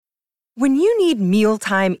When you need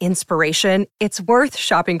mealtime inspiration, it's worth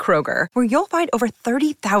shopping Kroger, where you'll find over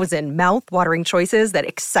 30,000 mouth-watering choices that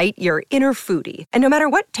excite your inner foodie. And no matter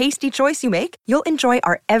what tasty choice you make, you'll enjoy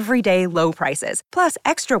our everyday low prices, plus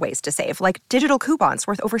extra ways to save, like digital coupons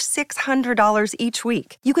worth over $600 each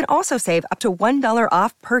week. You can also save up to $1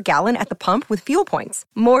 off per gallon at the pump with fuel points.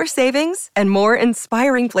 More savings and more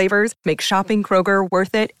inspiring flavors make shopping Kroger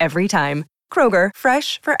worth it every time. Kroger,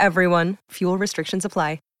 fresh for everyone. Fuel restrictions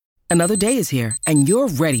apply. Another day is here, and you're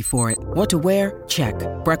ready for it. What to wear? Check.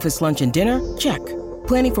 Breakfast, lunch, and dinner? Check.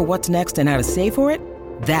 Planning for what's next and how to save for it?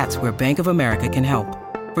 That's where Bank of America can help.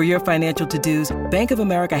 For your financial to-dos, Bank of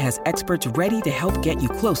America has experts ready to help get you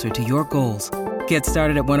closer to your goals. Get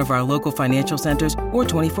started at one of our local financial centers or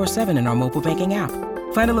 24/7 in our mobile banking app.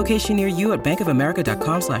 Find a location near you at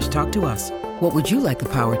bankofamerica.com/talktous. What would you like the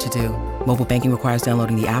power to do? Mobile banking requires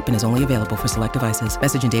downloading the app and is only available for select devices.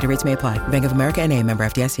 Message and data rates may apply. Bank of America N.A., member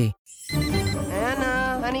FDIC.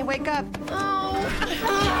 Anna, honey, wake up. Oh,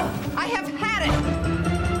 I have had it.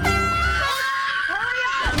 Hurry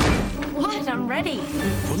up. What? I'm ready.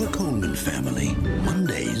 For the Coleman family,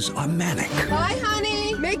 Mondays are manic. Bye,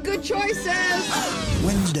 honey. Make good choices.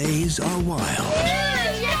 Wednesdays are wild.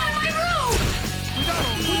 Yeah, my room!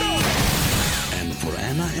 And for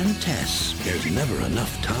Anna and Tess, there's never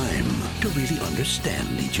enough time to really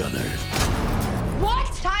understand each other. What?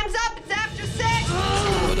 Time's up. It's after 6.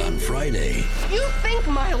 But on Friday, You think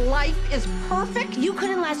my life is perfect? You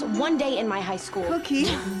couldn't last one day in my high school. Cookie.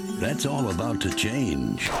 that's all about to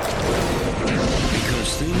change.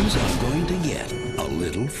 Because things are going to get a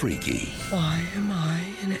little freaky. Why am I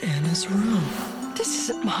in Anna's room? This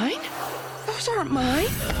isn't mine. Those aren't mine.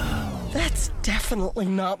 That's definitely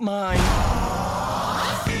not mine.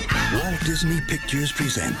 Walt Disney Pictures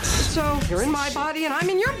presents So you're in my body and I'm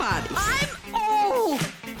in your body. I'm old!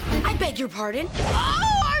 I beg your pardon?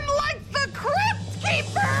 Oh, I'm like the Crypt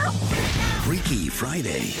Keeper. Freaky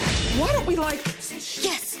Friday. Why don't we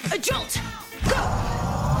Yes, a jolt!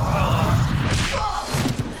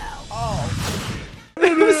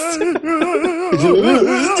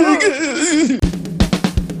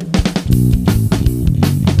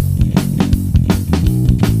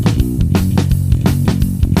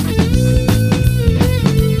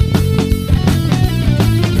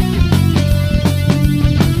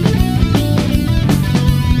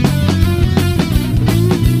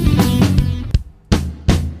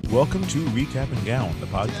 Welcome to Recap and Gown, the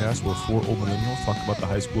podcast where four old millennials talk about the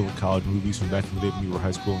high school and college movies from back in the day when we were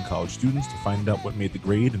high school and college students to find out what made the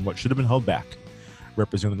grade and what should have been held back.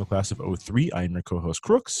 Representing the class of 03, I am your co-host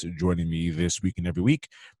Crooks. Joining me this week and every week,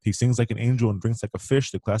 he sings like an angel and drinks like a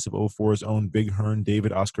fish, the class of 04's own Big Hearn,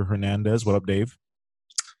 David Oscar Hernandez. What up, Dave?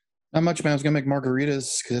 Not much, man. I was going to make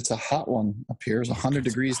margaritas because it's a hot one up here. It's 100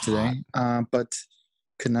 degrees today, but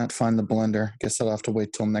could not find the blender. Guess I'll have to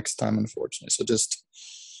wait till next time, unfortunately. So just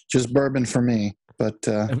bourbon for me. But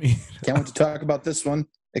can't wait to talk about this one.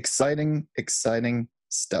 Exciting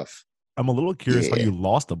stuff. I'm a little curious how you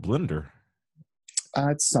lost a blender.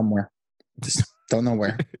 It's somewhere. Just don't know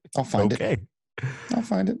where. I'll find it. I'll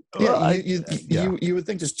find it. Well, You would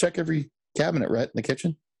think just check every cabinet, right, in the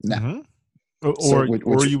kitchen? No. Mm-hmm.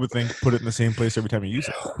 Or you would think put it in the same place every time you use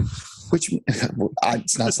it.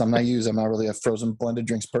 It's not something I use. I'm not really a frozen blended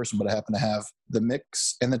drinks person, but I happen to have the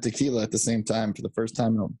mix and the tequila at the same time for the first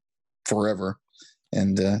time in forever,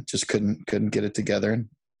 and just couldn't get it together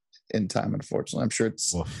in time. Unfortunately, I'm sure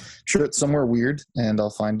it's somewhere weird, and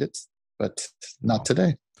I'll find it, but not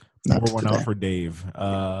today. Pour one out for Dave.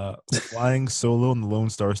 Flying solo in the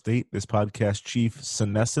Lone Star State, this podcast chief,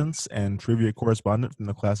 senescence, and trivia correspondent from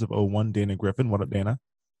the class of 01, Dana Griffin. What up, Dana?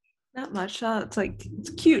 Not much.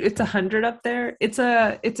 It's cute. It's 100 up there. It's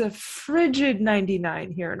a frigid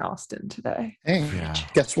 99 here in Austin today. Hey,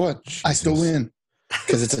 Guess what? Jesus. I still win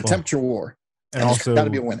because it's a temperature war. And also, got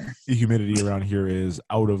to be a winner. The humidity around here is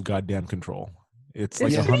out of goddamn control. It's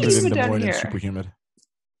like 100 in Des Moines and super humid.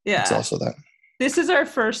 Yeah. It's also that. This is our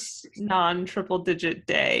first non-triple digit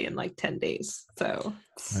day in like 10 days. So,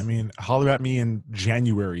 I mean, holler at me in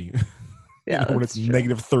January. Yeah, when it's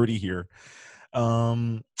negative 30 here.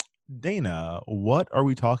 Dana, what are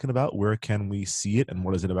we talking about? Where can we see it, and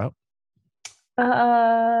what is it about?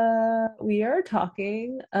 We are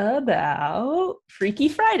talking about Freaky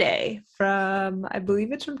Friday from, I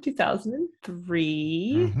believe it's from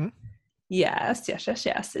 2003. Mm-hmm. Yes,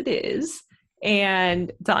 it is.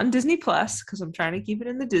 And it's on Disney Plus because I'm trying to keep it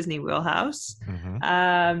in the Disney wheelhouse.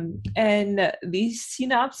 Mm-hmm. And the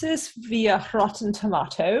synopsis via Rotten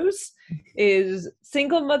Tomatoes is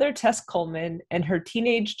single mother Tess Coleman and her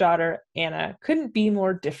teenage daughter Anna couldn't be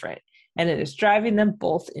more different, and it is driving them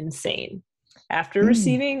both insane. After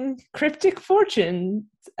receiving cryptic fortunes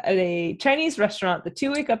at a Chinese restaurant, the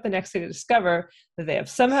two wake up the next day to discover that they have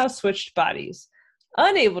somehow switched bodies.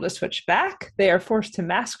 Unable to switch back, they are forced to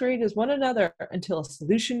masquerade as one another until a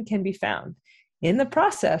solution can be found. In the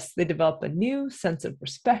process, they develop a new sense of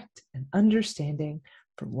respect and understanding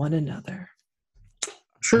for one another.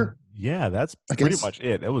 Sure. Yeah, that's pretty much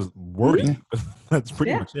it. That was wordy. That's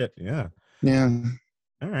pretty much it. Yeah. Yeah.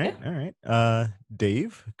 All right.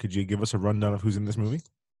 Dave, could you give us a rundown of who's in this movie?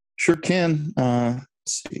 Sure can. Let's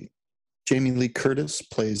see. Jamie Lee Curtis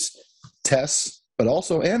plays Tess, but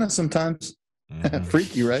also Anna sometimes.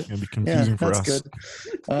 Freaky, right? It'll be confusing for us. That's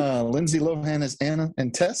good. Lindsay Lohan is Anna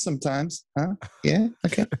and Tess sometimes. Huh? Yeah.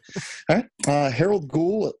 Okay. All right. Harold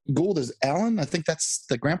Gould is Alan. I think that's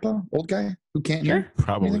the grandpa, old guy who can't hear.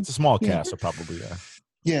 Probably. Anything? It's a small cast, so probably, yeah.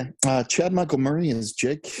 Yeah. Chad Michael Murray is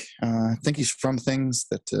Jake. I think he's from things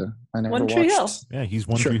that I never One watched. Tree Hill. Yeah, he's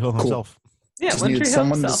One Tree Hill himself. Yeah, Just One needed Tree Hill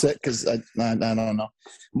someone himself. to sit because I don't know.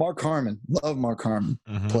 Mark Harmon, love Mark Harmon,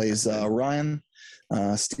 plays Ryan.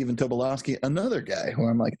 Stephen Tobolowsky, another guy who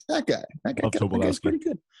I'm like, that guy's pretty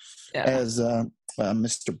good. Yeah. As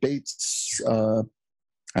Mr. Bates, Ryan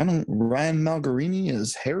Malgarini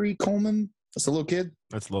is Harry Coleman. That's a little kid.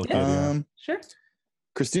 That's a little kid, yeah. Sure.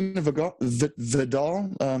 Christina Vidal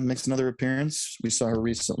makes another appearance. We saw her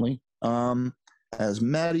recently. As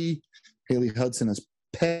Maddie, Haley Hudson as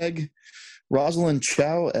Peg, Rosalind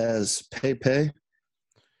Chow as Pepe.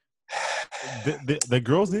 The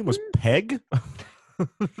girl's name was Peg?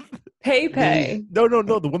 Pepe. No,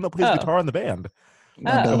 the one that plays guitar in the band.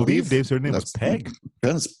 I believe Dave said her name was Peg.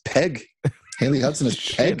 That's Peg. Haley Hudson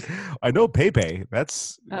is Peg. I know Pepe.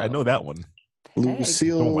 I know that one.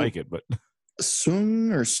 Lucille Don't like it, but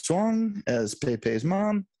Song as Pepe's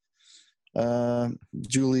mom.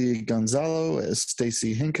 Julie Gonzalo as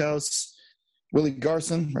Stacy Hinkhouse. Willie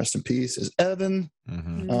Garson, rest in peace, as Evan.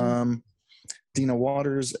 Dina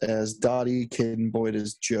Waters as Dottie. Caden Boyd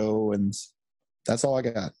as Joe, and that's all I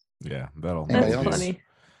got. Yeah, That's funny.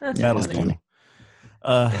 That'll do.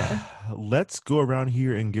 Let's go around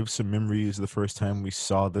here and give some memories of the first time we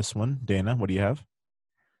saw this one. Dana, what do you have?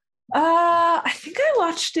 I think I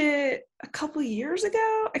watched it a couple years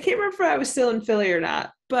ago. I can't remember if I was still in Philly or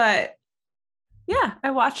not, but yeah,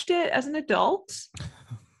 I watched it as an adult,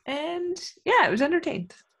 and yeah, I was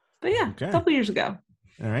entertained. But yeah, a couple years ago.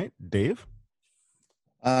 All right, Dave.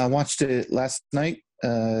 I watched it last night.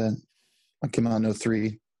 I came out in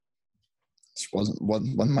 2003. This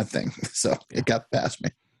wasn't my thing, so it got past me.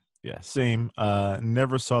 Yeah, same.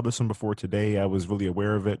 Never saw this one before today. I was really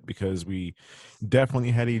aware of it because we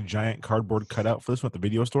definitely had a giant cardboard cutout for this one at the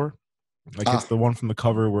video store. Like it's the one from the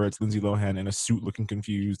cover where it's Lindsay Lohan in a suit looking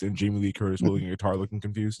confused and Jamie Lee Curtis holding a guitar looking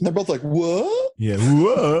confused. And they're both like, what? Yeah,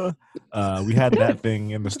 whoa. We had that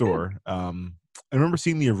thing in the store. I remember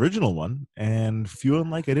seeing the original one and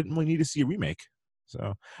feeling like I didn't really need to see a remake.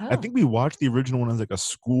 So I think we watched the original one as like a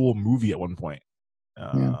school movie at one point.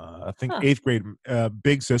 I think 8th grade.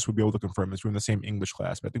 Big Sis would be able to confirm this. We were in the same English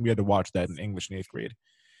class, but I think we had to watch that in English in 8th grade.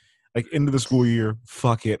 Like into the school year,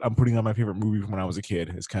 fuck it. I'm putting on my favorite movie from when I was a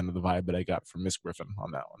kid. Is kind of the vibe that I got from Miss Griffin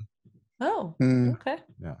on that one. Oh, okay.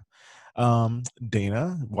 Yeah.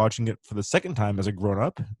 Dana, watching it for the second time as a grown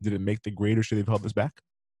up, did it make the grade or should they have held this back?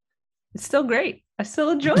 It's still great. I still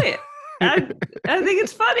enjoy it. I think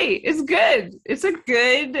it's funny. It's good. It's a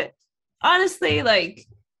good, honestly, like,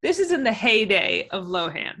 this is in the heyday of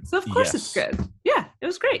Lohan. So, of course, it's good. Yeah, it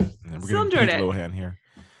was great. Still enjoyed it. Lohan here.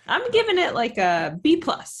 I'm giving it like a B+.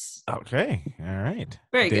 Okay. All right.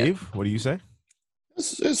 Very good. Dave, what do you say?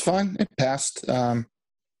 It was fine. It passed. Didn't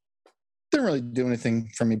really do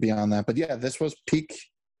anything for me beyond that. But yeah, this was peak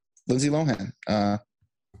Lindsay Lohan.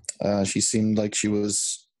 She seemed like she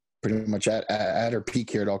was pretty much at her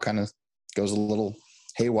peak here. It all kind of goes a little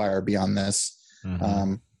haywire beyond this.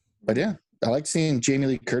 But yeah, I like seeing Jamie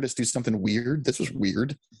Lee Curtis do something weird. This was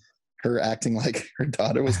weird. Her acting like her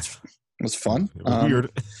daughter was fun. It was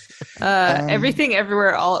weird. Everything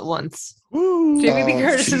Everywhere All at Once. Jamie Lee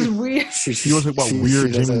Curtis is weird. She was about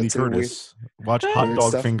weird Jamie Lee Curtis. Watch Hot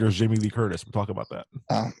Dog Fingers Jamie Lee Curtis. We'll talk about that.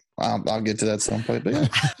 I'll get to that some point. But yeah,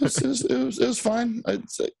 it was fine. I'd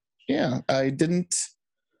say, yeah, I didn't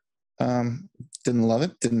love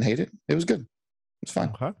it. Didn't hate it. It was good. It's fine.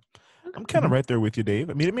 Okay. I'm kind of right there with you, Dave.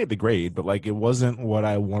 I mean, it made the grade, but like it wasn't what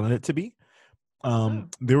I wanted it to be.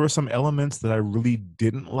 There were some elements that I really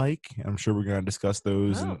didn't like. I'm sure we're going to discuss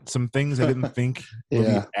those and some things I didn't think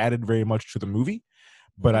really added very much to the movie.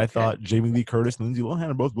 But I thought Jamie Lee Curtis and Lindsay Lohan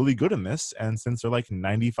are both really good in this. And since they're like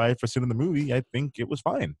 95% of the movie, I think it was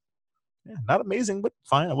fine. Yeah, not amazing, but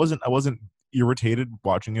fine. I wasn't irritated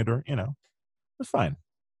watching it or, it was fine.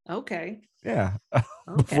 Okay. Yeah.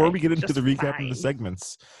 Before we get into just the recap and the fine.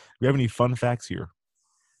 segments, do we have any fun facts here?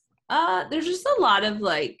 There's just a lot of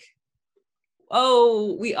like,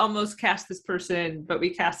 oh, we almost cast this person, but we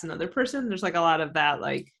cast another person. There's like a lot of that,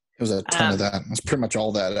 like. It was a ton of that. It's pretty much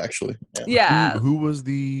all that, actually. Yeah. Who was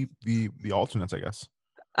the alternates, I guess?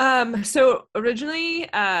 So originally,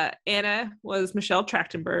 Anna was Michelle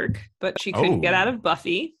Trachtenberg, but she couldn't get out of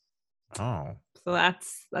Buffy. Oh. So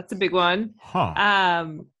that's a big one. Huh.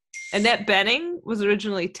 Annette Bening was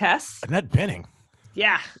originally Tess. Annette Bening.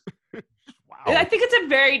 Yeah. Wow. I think it's a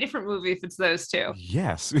very different movie if it's those two.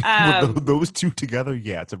 Yes. Those two together,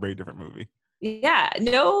 yeah, it's a very different movie. Yeah.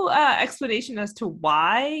 No explanation as to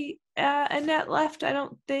why Annette left, I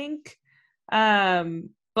don't think. But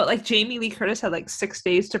like Jamie Lee Curtis had like 6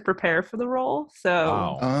 days to prepare for the role.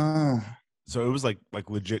 So wow. So it was like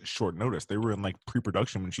legit short notice. They were in like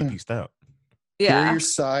pre-production when she pieced out. Carry your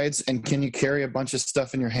sides, and can you carry a bunch of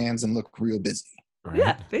stuff in your hands and look real busy? Right?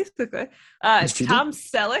 Yeah, basically. Tom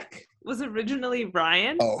Selleck was originally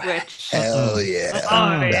Ryan, which hell yeah,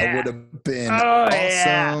 that would have been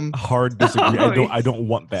awesome. Yeah. Hard disagree. I don't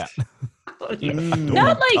want that.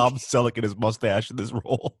 Not like Tom Selleck and his mustache in this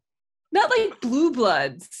role. Not like Blue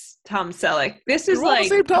Bloods Tom Selleck. This is like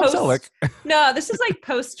Tom Selleck. No, this is like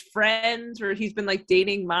post Friends, where he's been like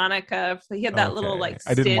dating Monica. He had that little like.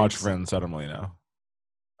 I didn't watch Friends, so I don't really know.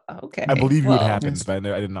 Okay, I believe it happened, but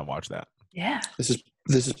I did not watch that. Yeah, this is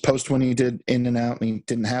post when he did In and Out, and he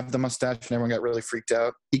didn't have the mustache, and everyone got really freaked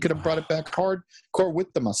out. He could have brought it back hardcore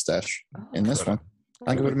with the mustache in this one. I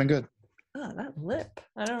think it would have been good. Oh, that lip!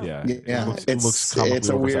 I don't. Yeah, it looks it's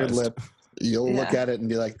a weird oversized. lip. You'll look at it and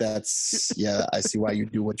be like, "That's I see why you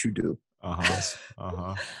do what you do."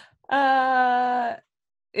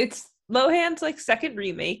 It's Lohan's like second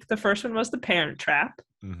remake. The first one was The Parent Trap.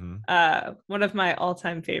 Mm-hmm. One of my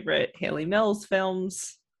all-time favorite Haley Mills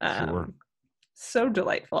films. Sure. So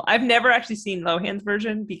delightful. I've never actually seen Lohan's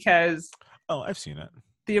version because I've seen it.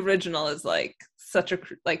 The original is like such a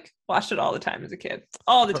watched it all the time as a kid.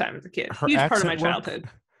 Huge part of my childhood.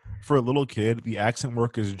 For a little kid, the accent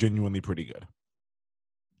work is genuinely pretty good.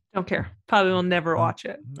 Don't care. Probably will never watch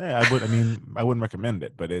it. Yeah, I wouldn't recommend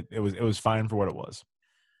it, but it was fine for what it was.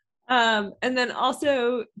 And then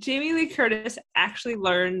also Jamie Lee Curtis actually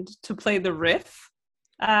learned to play the riff.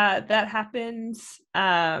 That happens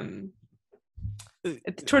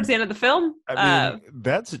towards the end of the film. I mean,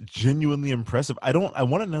 that's genuinely impressive. I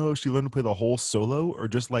want to know if she learned to play the whole solo or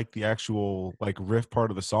just like the actual like riff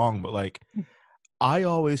part of the song, but like I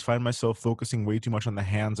always find myself focusing way too much on the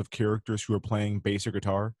hands of characters who are playing bass or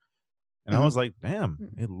guitar. And I was like, damn,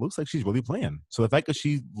 it looks like she's really playing. So the fact that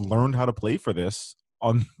she learned how to play for this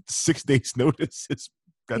on 6 days notice that's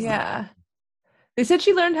They said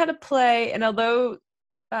she learned how to play, and although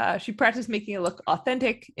she practiced making it look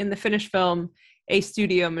authentic in the finished film, a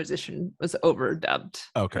studio musician was overdubbed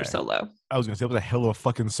for solo. I was gonna say it was a hell of a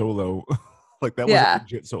fucking solo. Like that was a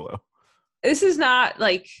legit solo. This is not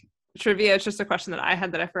like trivia, it's just a question that I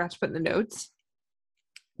had that I forgot to put in the notes.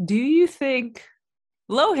 Do you think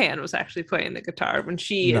Lohan was actually playing the guitar when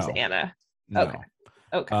she is Anna? No.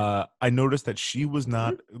 Okay. I noticed that she was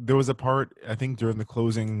not. There was a part, I think, during the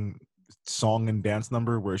closing song and dance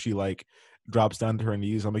number where she like drops down to her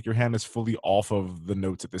knees. I'm like, your hand is fully off of the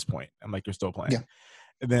notes at this point. I'm like, you're still playing. Yeah.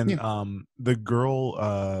 And then the girl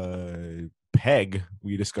Peg,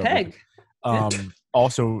 we discovered,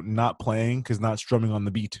 also not playing because not strumming on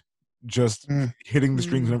the beat, just hitting the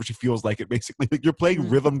strings whenever she feels like it. Basically, like you're playing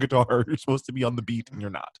rhythm guitar, you're supposed to be on the beat, and you're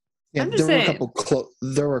not. Yeah, there were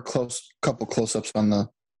a couple close-ups on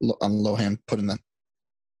Lohan putting the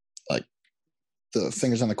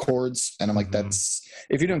fingers on the chords, and I'm like, that's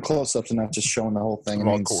if you're doing close-ups and not just showing the whole thing, it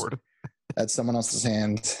means chord. That's someone else's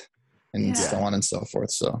hand, and so on and so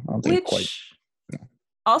forth. So I don't think quite.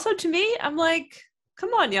 Also, to me, I'm like,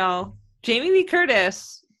 come on, y'all. Jamie Lee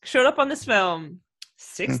Curtis showed up on this film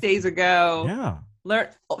 6 days ago. Yeah,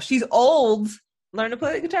 she's old. Learn to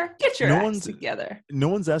play the guitar. Get your act together. No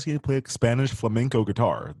one's asking you to play a Spanish flamenco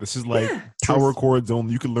guitar. This is like power chords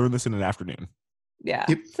only. You can learn this in an afternoon. Yeah.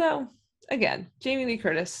 Yep. So again, Jamie Lee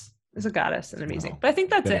Curtis is a goddess and amazing. But I think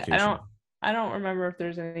that's it. I don't remember if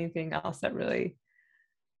there's anything else that really.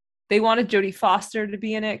 They wanted Jodie Foster to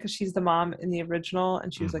be in it because she's the mom in the original,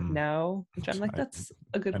 and she was like, no. Which I'm like, that's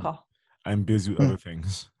a good call. I'm busy with other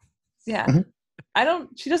things. Yeah.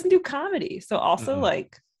 She doesn't do comedy. So also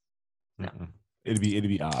like, no. It'd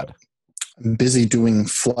be odd. I'm busy doing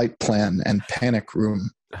Flight Plan and Panic Room.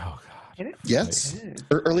 Oh god. Yes.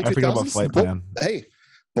 Early 2000s. I forgot about Flight Plan.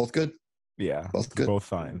 Both good. Yeah. Both good. Both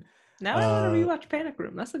fine. Now I want to rewatch Panic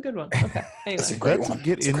Room. That's a good one. Okay. Anyway. It's a great Let's one.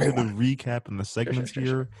 get It's a into great the one. recap and the segments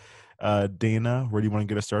here. Dana, where do you want to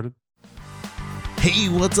get us started? Hey,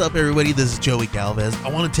 what's up, everybody? This is Joey Galvez. I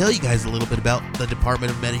want to tell you guys a little bit about the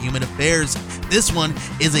Department of Metahuman Affairs. This one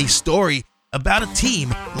is a story about a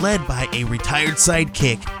team led by a retired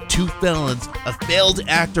sidekick, 2 felons, a failed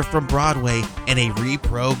actor from Broadway, and a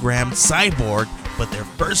reprogrammed cyborg. But their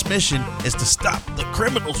first mission is to stop the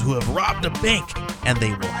criminals who have robbed a bank, and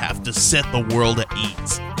they will have to set the world at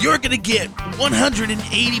ease. You're going to get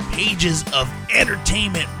 180 pages of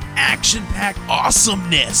entertainment, action-packed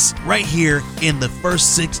awesomeness right here in the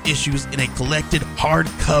first 6 issues in a collected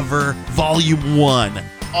hardcover volume 1.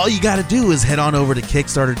 All you got to do is head on over to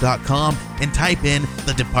Kickstarter.com and type in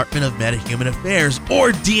the Department of Metahuman Affairs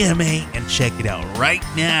or DMA and check it out right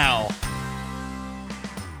now.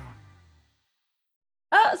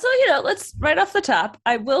 So, let's right off the top,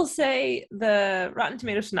 I will say the Rotten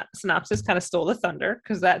Tomatoes synopsis kind of stole the thunder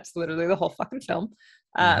because that's literally the whole fucking film.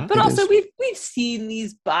 But also we've seen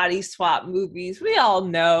these body swap movies. We all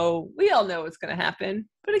know what's going to happen.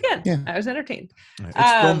 But again, I was entertained.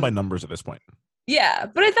 It's filmed by numbers at this point. Yeah,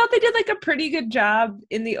 but I thought they did like a pretty good job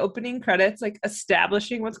in the opening credits, like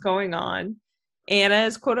establishing what's going on. Anna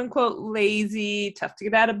is quote unquote lazy, tough to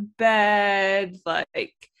get out of bed.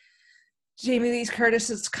 Like Jamie Lee Curtis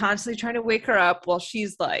is constantly trying to wake her up while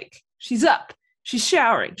she's up, she's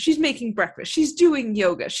showering, she's making breakfast, she's doing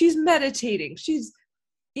yoga, she's meditating, she's,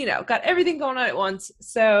 got everything going on at once.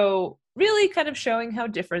 So really kind of showing how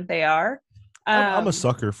different they are. I'm a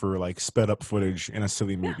sucker for like sped up footage in a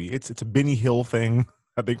silly movie. Yeah. It's a Benny Hill thing.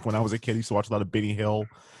 I think when I was a kid, I used to watch a lot of Benny Hill.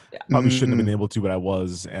 Yeah. Probably shouldn't have been able to, but I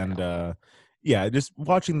was. And just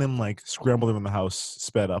watching them like scramble them in the house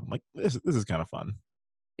sped up. I'm like, this is kind of fun.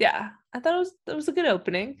 Yeah, I thought it was a good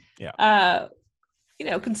opening. Yeah.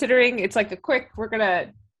 Considering it's like we're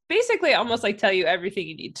gonna basically almost like tell you everything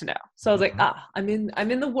you need to know. So I was like, I'm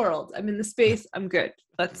in the world, I'm in the space, I'm good.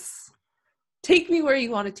 Let's take me where you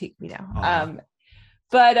want to take me now.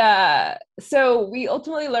 So we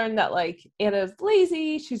ultimately learned that like Anna's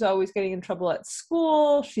lazy. She's always getting in trouble at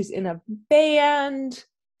school. She's in a band.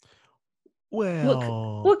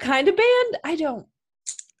 Well, what kind of band? I don't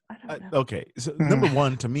know. Okay, so number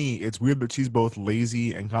one, to me, it's weird that she's both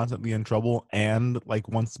lazy and constantly in trouble and like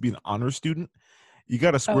wants to be an honor student. You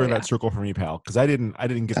got to square that circle for me, pal, because I didn't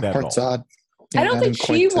get that part's at all. odd. Yeah, I don't think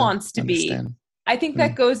she wants to understand. be. I think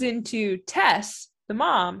that goes into Tess, the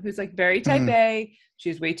mom, who's like very type A. She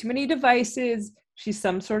has way too many devices. She's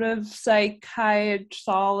some sort of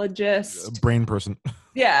psychologist, brain person.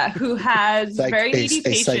 Yeah, who has very needy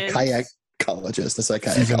patients. Psychologist, a She's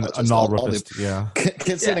psychiatrist, a neurologist, yeah.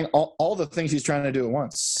 Considering all the things she's trying to do at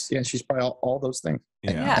once. Yeah, she's probably all those things.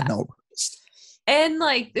 Yeah. A neurologist. And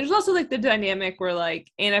like, there's also like the dynamic where like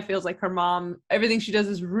Anna feels like her mom, everything she does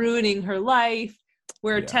is ruining her life.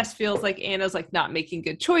 Where Tess feels like Anna's like not making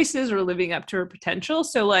good choices or living up to her potential.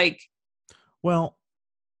 So like, well,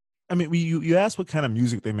 I mean, you asked what kind of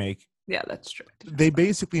music they make. Yeah, that's true. They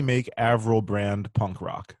basically make Avril brand punk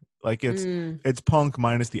rock. Like it's punk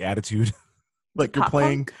minus the attitude. Like you're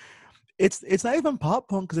playing. Punk? It's not even pop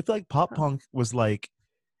punk because I feel like pop punk was like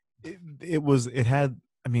it had.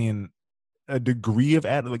 I mean, a degree of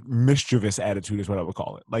like mischievous attitude is what I would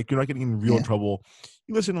call it. Like you're not getting in real trouble.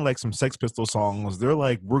 You listen to like some Sex Pistols songs. They're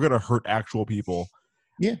like, we're gonna hurt actual people.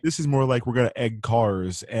 Yeah. This is more like we're gonna egg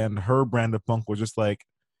cars. And her brand of punk was just like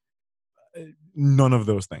none of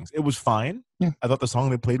those things. It was fine. Yeah. I thought the song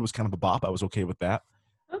they played was kind of a bop. I was okay with that.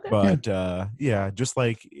 Okay. But just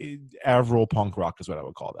like Avril punk rock is what I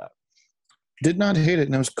would call that. Did not hate it,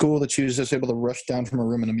 and it was cool that she was just able to rush down from her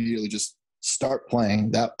room and immediately just start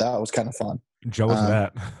playing. That was kind of fun. Jealous of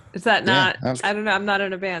that. Is that not? I don't know. I'm not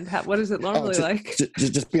in a band. What is it normally like?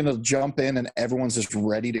 Just being able to jump in and everyone's just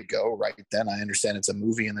ready to go right then. I understand it's a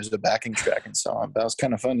movie and there's a backing track and so on. That was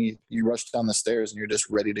kind of fun. You rush down the stairs and you're just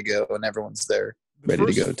ready to go, and everyone's there ready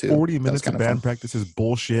to go too. 40 minutes of band practice is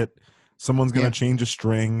bullshit. Someone's going to change a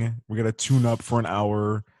string. We're going to tune up for an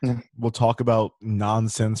hour. Yeah. We'll talk about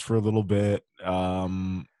nonsense for a little bit.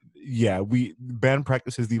 Band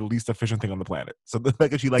practice is the least efficient thing on the planet. So the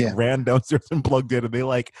fact that she ran downstairs and plugged in, and they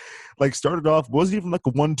like started off, wasn't even like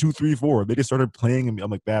a 1, 2, 3, 4. They just started playing, and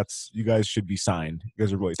I'm like, you guys should be signed. You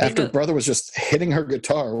guys are really after brother was just hitting her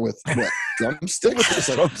guitar with what drumsticks.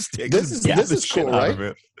 This is cool,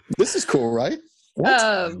 right? This is cool, right?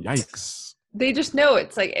 What? Yikes. They just know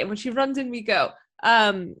it's like when she runs in, we go.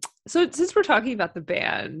 So since we're talking about the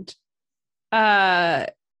band,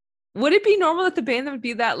 Would it be normal that the band would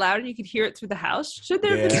be that loud and you could hear it through the house? Should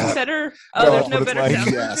there have Yeah. been better? No, Oh, there's no but it's better like-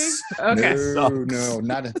 soundproofing? Yes. Okay. No,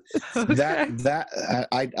 not Okay.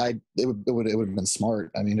 it would have been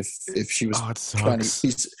smart. I mean, if she was Oh, it trying to,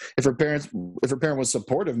 sucks. if her parent was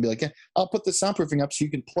supportive and be like, yeah, I'll put the soundproofing up so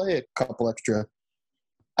you can play a couple extra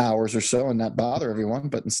hours or so and not bother everyone.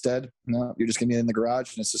 But instead, no, you're just gonna be in the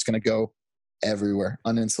garage and it's just gonna go everywhere,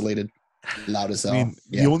 uninsulated, loud as hell. I mean,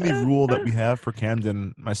 the only rule that we have for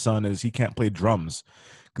Camden, my son, is he can't play drums.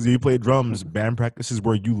 Because if you play drums, band practice is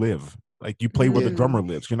where you live. Like, you play where the drummer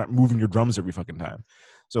lives. You're not moving your drums every fucking time.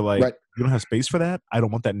 So, like, Right. you don't have space for that. I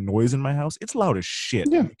don't want that noise in my house. It's loud as shit.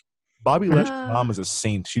 Yeah. Bobby Lesch's mom is a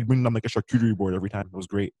saint. She'd bring them like a charcuterie board every time. It was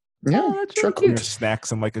great. Yeah, Oh, that's sure. really cute. There's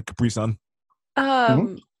snacks and like a Capri Sun.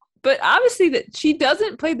 But obviously that she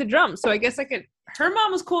doesn't play the drums, so I guess her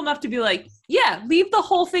mom was cool enough to be like, yeah, leave the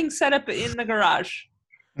whole thing set up in the garage.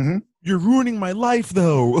 You're ruining my life,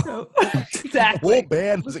 though. The Exactly. whole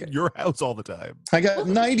band was at your house all the time. I got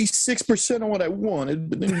 96% of what I wanted,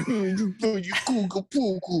 but then you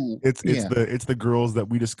cool. It's the girls that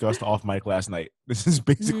we discussed off mic last night. This is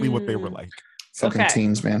basically what they were like. Fucking Okay.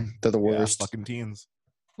 teens, man. They're the worst. Fucking teens.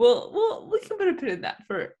 Well, we can put a pin in that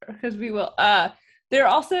because we will. There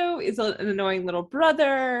also is an annoying little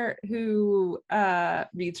brother who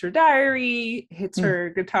reads her diary, hits her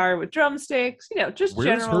guitar with drumsticks. You know, just Where's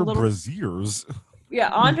general her little brassiers?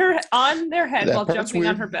 on their head That while part's jumping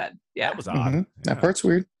on weird. her bed. Yeah, That was odd. Mhm. That part's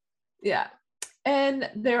weird. yeah. And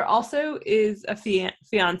there also is a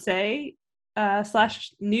fiance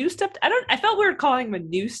slash new step. I felt weird calling him a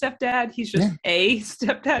new stepdad. He's just a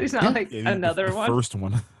stepdad. He's not like Yeah, another the one. first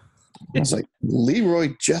one. I was like,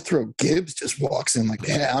 Leroy Jethro Gibbs just walks in like,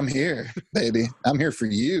 yeah, I'm here, baby. I'm here for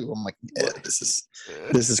you. I'm like, yeah, this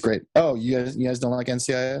is great. Oh, you guys don't like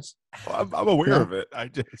NCIS? I'm aware No. of it. I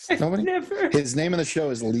just Nobody? Never. His name in the show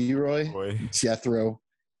is Leroy boy. Jethro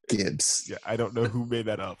Gibbs. Yeah, I don't know who made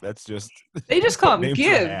that up. That's just They just call him Name for a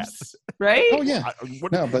hat. Gibbs, right? Oh yeah.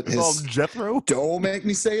 What, No, but they call his him Jethro. don't make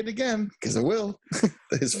me say it again because I will.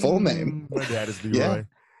 His full name. My dad is Leroy. Yeah.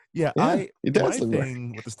 Yeah, Yeah, your my dad's Leroy.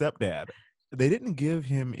 thing with the stepdad, they didn't give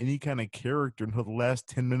him any kind of character until the last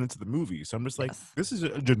 10 minutes of the movie. So I'm just like, this is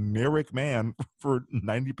a generic man for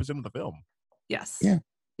 90% of the film. Yes.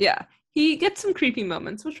 Yeah. He gets some creepy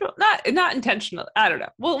moments, which will, not intentional. I don't know.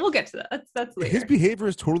 We'll get to that. That's later. His behavior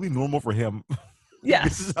is totally normal for him. Yes.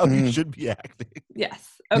 This is how he should be acting. Yes.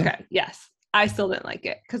 Okay. Yes. I still didn't like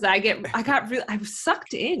it because I was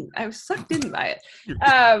sucked in. I was sucked in by it. You're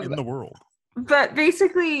in the world. But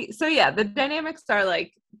basically, so yeah, the dynamics are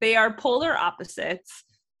like they are polar opposites.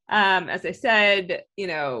 As I said,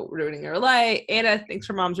 ruining her life. Anna thinks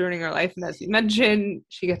her mom's ruining her life, and as you mentioned,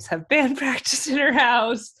 she gets to have band practice in her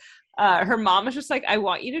house. Her mom is just like, I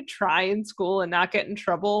want you to try in school and not get in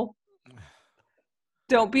trouble.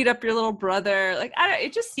 Don't beat up your little brother. Like,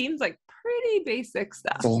 it just seems like pretty basic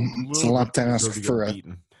stuff. It's a lot to ask for a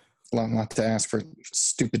lot to ask for a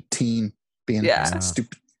stupid teen being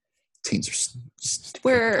stupid. Teens are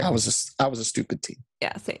stupid. I was a stupid teen.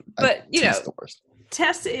 Yeah, same. But the worst.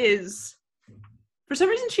 Tess is, for some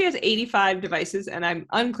reason, she has 85 devices, and I'm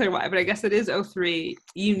unclear why, but I guess it is 03.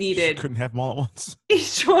 You needed Couldn't have them all at once.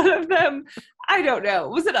 each one of them. I don't know.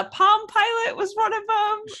 Was it a Palm Pilot? Was one of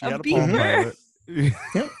them She had a a Palm Beaver? Pilot.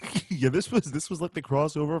 Yeah, this was like the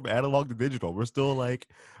crossover of analog to digital. We're still like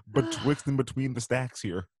betwixt and between the stacks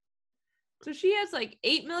here. So she has like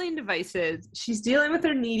 8 million devices. She's dealing with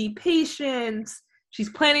her needy patients. She's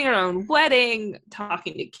planning her own wedding,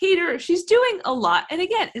 talking to caterers. She's doing a lot. And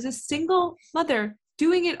again, is a single mother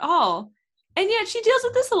doing it all. And yet she deals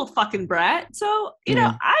with this little fucking brat. So,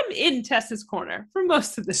 I'm in Tessa's corner for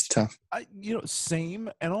most of this. It's tough. Same.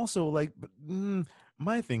 And also, like,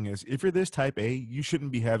 my thing is, if you're this type A, you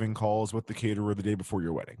shouldn't be having calls with the caterer the day before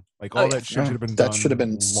your wedding. Like, all that shit should have been done. That should have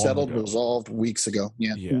been long settled, ago. resolved weeks ago.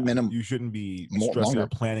 Yeah, Yeah, minimum. you shouldn't be More stressing longer.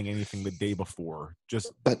 out planning anything the day before.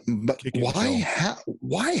 Just But kick it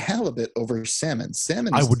why halibut over salmon?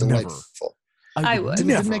 Salmon I is would never. delightful. I would.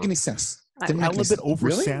 Didn't make any sense. Didn't make any halibut sense. over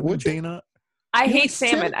Really? salmon, Would you? Dana. I You hate like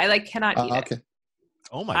salmon. I cannot eat it. Okay.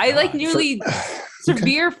 Oh my! I like God. nearly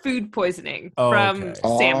severe food poisoning Oh, from okay.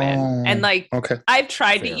 salmon, and like okay. I've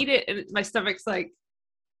tried to Fair. eat it, and my stomach's like,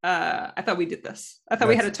 I thought we did this. I thought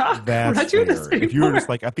we had a talk. We're That's not doing this fair. If you were anymore. just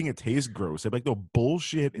like, I think it tastes gross, I'd be like, no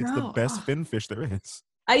bullshit. It's the No. best fin fish there is.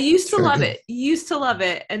 I used to Very love good. it. Used to love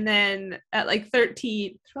it, and then at like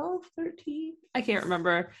 13, I can't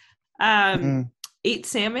remember. Ate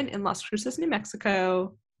salmon in Las Cruces, New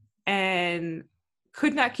Mexico, and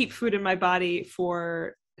could not keep food in my body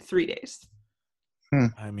for 3 days.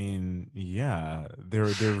 I mean, yeah, they're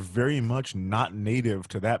very much not native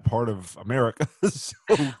to that part of America. So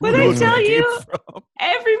When who I knows where tell they came you, from?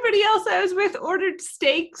 everybody else I was with ordered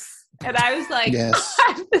steaks, and I was like, Yes.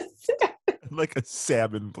 Like a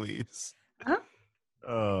salmon, please. Huh?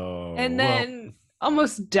 Oh, and well, then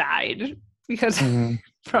almost died because Mhm.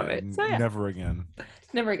 from it. So yeah, never again.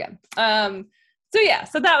 never again. So yeah,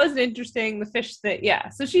 so that was interesting. The fish that, yeah.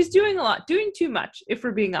 So she's doing a lot, doing too much, if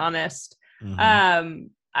we're being honest. Mhm.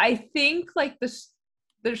 I think like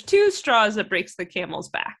there's two straws that breaks the camel's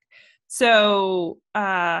back. So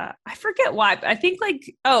I forget why, but I think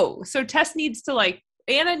like, so Tess needs to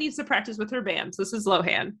Anna needs to practice with her band. So this is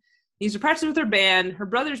Lohan. Needs to practice with her band. Her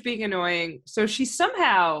brother's being annoying. So she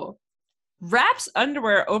somehow wraps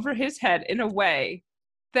underwear over his head in a way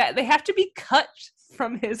that they have to be cut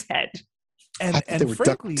from his head. I thought they were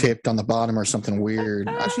frankly, duct taped on the bottom or something weird.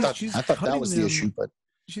 I thought that cutting was the them- issue, but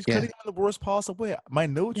She's yeah. cutting him in the worst possible way. My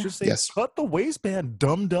notes just say, Yes. cut the waistband,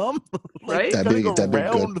 dum-dum. Right? Cutting That'd be good.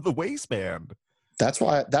 around the waistband. that's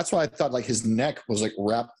why I thought like his neck was like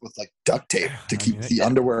wrapped with like duct tape to keep the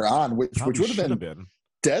underwear on, which Probably would have should been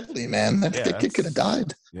deadly, man. That kid could have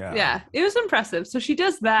died. Yeah, it was impressive. So she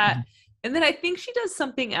does that. And then I think she does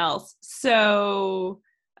something else. So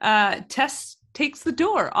Tess takes the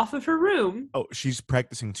door off of her room. Oh, she's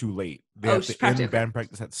practicing too late. They Oh, have she's to end practicing. band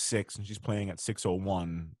practice at 6, and she's playing at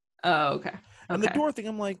 6:01. Oh, okay. And the door thing,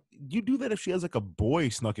 I'm like, you do that if she has like a boy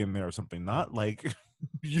snuck in there or something, not like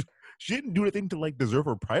she didn't do anything to like deserve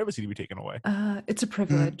her privacy to be taken away. It's a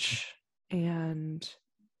privilege. And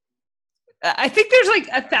I think there's like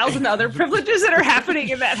 1,000 other privileges that are happening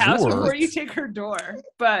in that house Sure. before you take her door.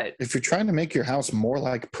 But If you're trying to make your house more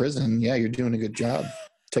like prison, yeah, you're doing a good job.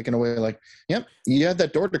 Taking away like, yep, you had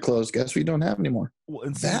that door to close. Guess we don't have anymore. Well,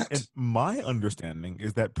 and my understanding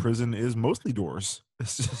is that prison is mostly doors.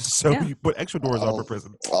 So you put extra doors up for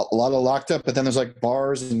prison. A lot of locked up, but then there's like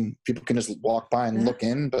bars and people can just walk by and look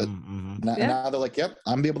in. But now they're like, yep,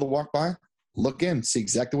 I'm be able to walk by, look in, see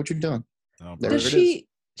exactly what you're doing. There does it is.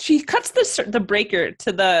 she cuts the breaker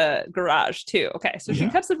to the garage too. Okay, so she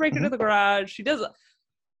cuts the breaker to the garage. She does.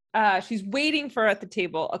 She's waiting for her at the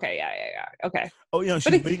table. Okay, yeah. Okay. Oh yeah,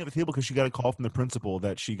 she's waiting at the table because she got a call from the principal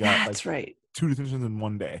that she got That's right. 2 detentions in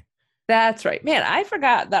one day. That's right. Man, I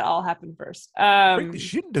forgot that all happened first. Frankly,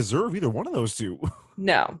 she didn't deserve either one of those two.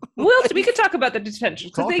 No. We could talk about the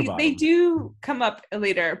detentions because they do come up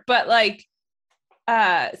later. But like,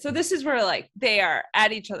 so this is where like they are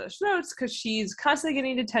at each other's throats because she's constantly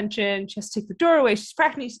getting detention. She has to take the door away. She's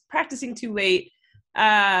practicing too late.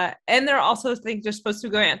 And they're also think they're supposed to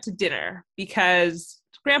be going out to dinner because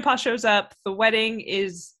Grandpa shows up. The wedding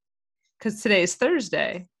is because today is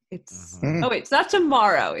Thursday. It's oh wait, it's not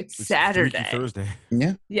tomorrow. It's Saturday. Freaky Thursday.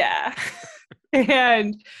 Yeah.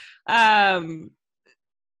 And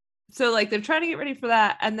so like they're trying to get ready for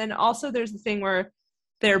that. And then also there's the thing where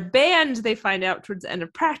their band, they find out towards the end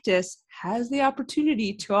of practice, has the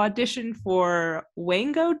opportunity to audition for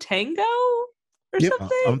Wango Tango or something.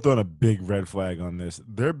 I'm throwing a big red flag on this.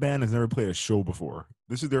 Their band has never played a show before.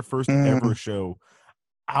 This is their first ever show.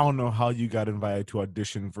 I don't know how you got invited to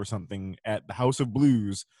audition for something at the House of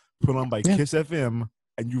Blues put on by Kiss FM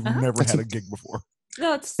and you've never had a gig before.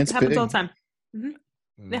 No, it happens big. all the time.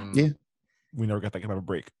 Mm-hmm. Yeah. We never got that kind of a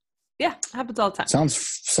break. Yeah, it happens all the time.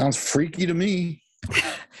 Sounds freaky to me.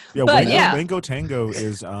 Yeah, But Wango Tango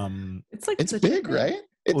is it's big, right?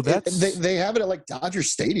 They have it at like Dodger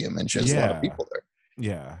Stadium and just a lot of people there.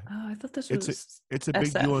 Yeah. Oh, I thought this was it's a big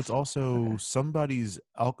SF. deal. It's also somebody's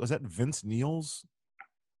is that Vince Neil's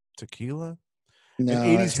tequila? No,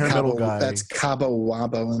 An 80s that's hair metal Cabo, guy. that's Cabo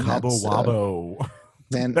Wabo. And Cabo that's, Wabo.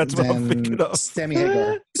 Then That's what I'm thinking of. Sammy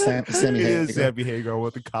Hagar. Sammy It Hagar. is Sammy Hagar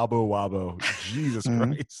with the Cabo Wabo. Jesus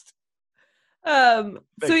Christ.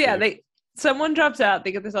 So yeah, someone drops out.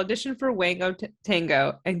 They get this audition for Wango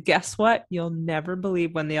Tango, and guess what? You'll never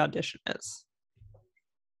believe when the audition is.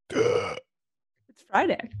 It's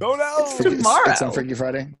Friday. Oh no! It's tomorrow. It's on Freaky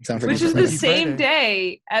Friday. It's on Freaky Which is Friday. the same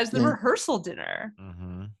day as the rehearsal dinner.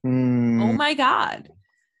 Oh my God.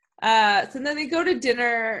 So then they go to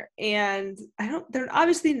dinner and they're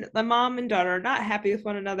obviously, the mom and daughter are not happy with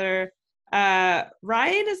one another.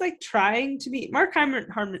 Ryan is like trying to meet Mark Harmon.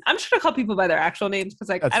 I'm just gonna call people by their actual names because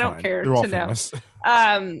like That's I don't fine. care They're all to know. famous.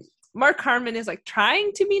 Mark Harmon is like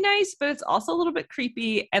trying to be nice, but it's also a little bit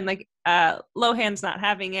creepy, and like Lohan's not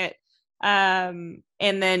having it. And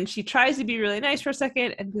then she tries to be really nice for a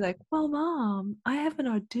second and be like, well, Mom, I have an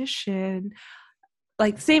audition.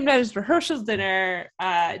 Like same night as rehearsals dinner,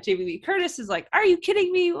 Jamie Lee Curtis is like, are you kidding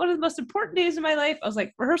me? One of the most important days of my life. I was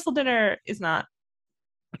like, rehearsal dinner is not.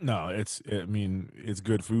 No, it's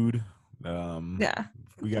good food. Yeah.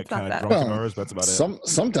 We got It's not kind of that. drunk in ours, but that's about it.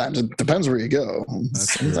 Sometimes it depends where you go.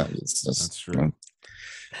 That's true. Sometimes it's just, That's true.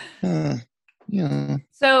 Yeah.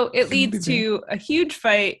 So it Shouldn't be leads to a huge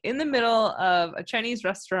fight in the middle of a Chinese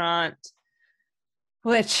restaurant,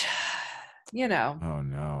 which, you know, Oh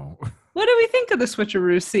no. what do we think of the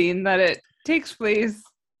switcheroo scene that it takes place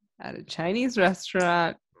at a Chinese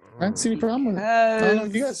restaurant? I don't see any problem with it. I don't know,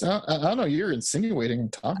 you Because- guys, I don't know. You're insinuating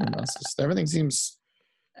and talking about this. Just everything seems.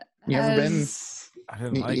 You ever been? I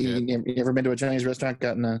didn't like it. You ever been to a Chinese restaurant,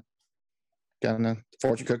 gotten a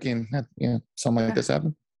fortune cookie, and had, something like this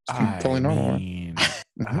happen? It's totally normal. mean,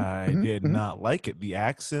 Mhm, I mhm, did mhm. not like it. The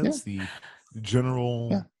accents, the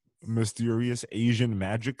general mysterious Asian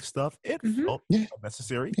magic stuff, it felt Yeah.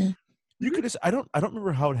 unnecessary. Yeah. You could just I don't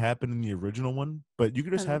remember how it happened in the original one, but you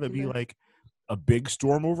could just I have don't it be either. like a big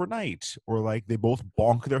storm overnight, or like they both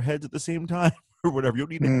bonk their heads at the same time, or whatever. You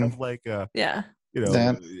don't need to Mm. have like Yeah.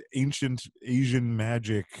 That- ancient Asian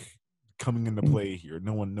magic coming into play here.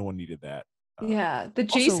 No one needed that. Yeah. The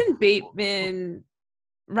also- Jason Bateman,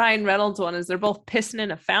 Ryan Reynolds one is they're both pissing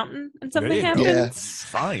in a fountain and something There you go. happens.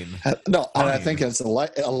 Fine. No, and I Fine. think it's a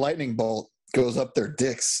lightning bolt goes up their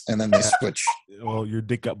dicks, and then they switch. Well, your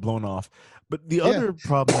dick got blown off. But the other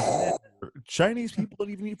problem is that Chinese people don't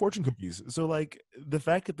even eat fortune cookies. So, like, the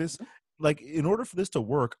fact that this, like, in order for this to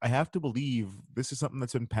work, I have to believe this is something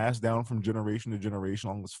that's been passed down from generation to generation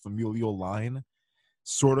along this familial line.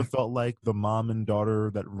 Sort of felt like the mom and daughter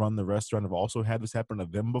that run the restaurant have also had this happen to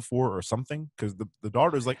them before or something. Because the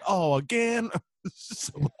daughter's like, oh, again?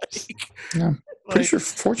 So, Yeah. Pretty sure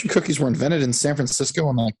fortune cookies were invented in San Francisco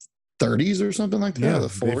in like 30s or something like that. Yeah, or the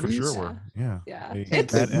they 40s. for sure were. Yeah. Yeah. They-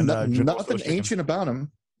 It's- that and, General nothing Tso's chicken. ancient about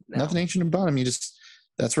them. No. Nothing ancient about them.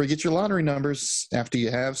 That's where you get your lottery numbers after you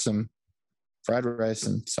have some fried rice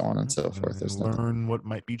and so on and so forth. There's And nothing. learn what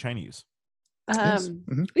might be Chinese. Yes.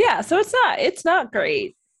 Mhm. Yeah, so it's not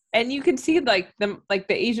great. And you can see like the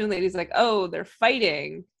Asian ladies like, oh, they're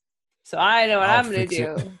fighting. So I know what I'll I'm gonna fix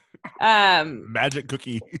it. do. Magic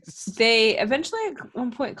cookies. They eventually at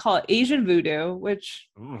one point call it Asian voodoo, which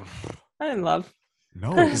Oof. I didn't love.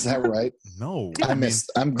 No. Is that right? No. I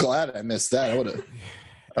missed. I'm glad I missed that. I would have.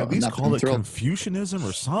 At least not call been it thrilled. Confucianism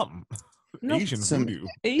or something. Nope. Asian Some- voodoo.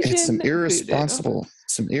 Asian It's some voodoo. irresponsible.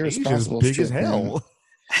 Some Asia's irresponsible big shit, as man. hell.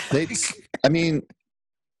 I mean,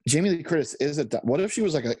 Jamie Lee Curtis is a. What if she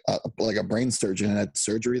was like a brain surgeon and had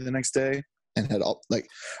surgery the next day and had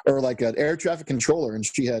or like an air traffic controller and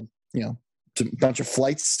she had a bunch of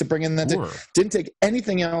flights to bring in that day. Sure. Didn't take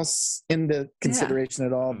anything else into consideration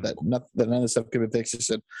at all. That none of the stuff could be fixed. She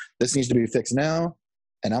said, "This needs to be fixed now,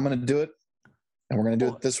 and I'm going to do it, and we're going to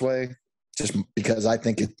do it this way, just because I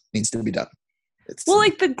think it needs to be done." It's Well,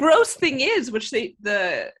 like the gross thing is, which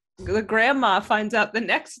the grandma finds out the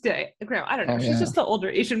next day. The grandma, I don't know. Oh, She's yeah. just the older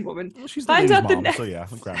Asian woman. Well, she's Finds the out the mom, next- so yeah,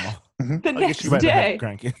 grandma. The I guess next she might day. have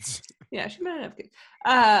grandkids. Yeah, she might have kids.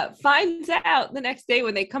 Finds out the next day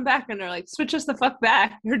when they come back and they're like, switch us the fuck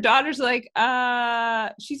back. Her daughter's like,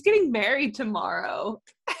 she's getting married tomorrow.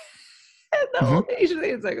 And the old Asian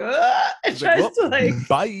lady's like, and She's like, tries to "Well, like,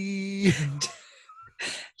 bye.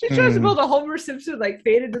 she tries to build a Homer Simpson like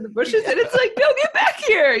fade into the bushes, and it's like, no, get back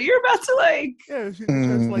here. You're about to like, Yeah, she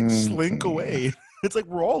tries to like slink away. It's like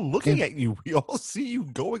we're all looking at you. We all see you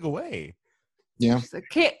going away. Yeah. she's like,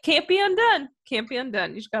 can't be undone. Can't be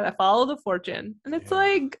undone. You just gotta follow the fortune. And it's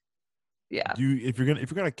like, yeah. If you're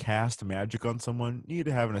gonna cast magic on someone, you need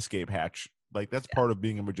to have an escape hatch. Like that's part of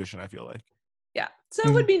being a magician. I feel like. Yeah. So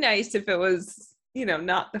it would be nice if it was,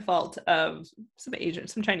 not the fault of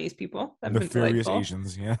some Chinese people. That would be Nefarious delightful.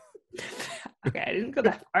 Asians. Yeah. Okay, I didn't go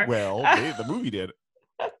that far. Well, the movie did.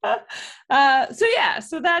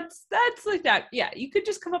 So that's like that. Yeah, you could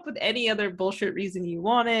just come up with any other bullshit reason you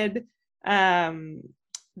wanted.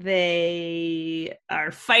 They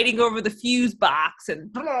are fighting over the fuse box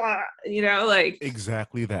and blah, like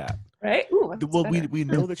Exactly that. right. Ooh, that's Well, better. we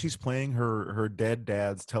know that she's playing her dead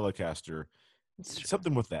dad's Telecaster.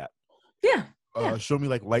 Something with that. Yeah. Yeah. Show me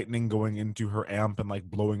like lightning going into her amp and like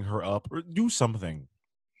blowing her up, or do something.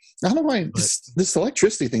 I don't know why this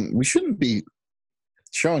electricity thing. We shouldn't be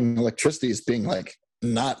showing electricity as being like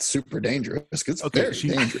not super dangerous. 'Cause it's very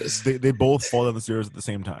dangerous. They both fall down the stairs at the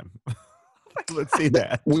same time. Let's say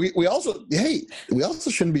that. We also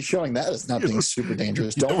shouldn't be showing that as not being super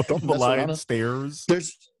dangerous. Don't mess around. malign stairs.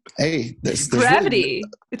 There's Gravity.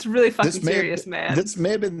 It's really fucking this may have- serious, man. This may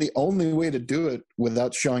have been the only way to do it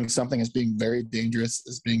without showing something as being very dangerous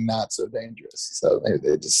as being not so dangerous. So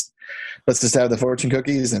let's just have the fortune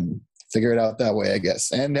cookies and figure it out that way, I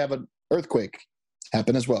guess, and have an earthquake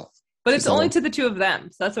happen as well. But it's only to the two of them.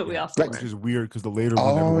 So that's what we also Which is weird because the later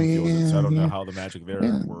one everyone feels it. So I don't know how the magic there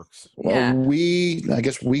works. Well, I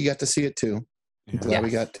guess we got to see it too. I'm glad we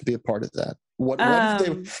got to be a part of that. What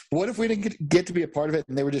if we didn't get to be a part of it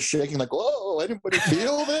and they were just shaking like, whoa, anybody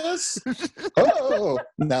feel this? Oh,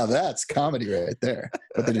 now that's comedy right there.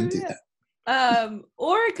 But they didn't do that.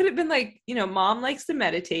 Or it could have been like, mom likes to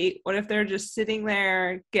meditate. What if they're just sitting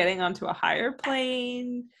there getting onto a higher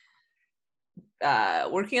plane,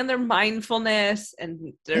 working on their mindfulness,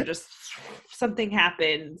 and they're just, something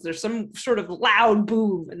happens. There's some sort of loud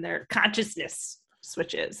boom and their consciousness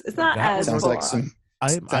switches. It's not as sounds like some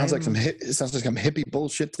hippie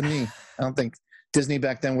bullshit to me. I don't think Disney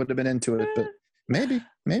back then would have been into it, but maybe.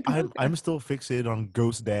 I'm still fixated on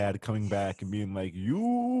Ghost Dad coming back and being like, "You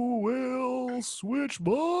will switch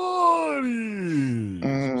bodies,"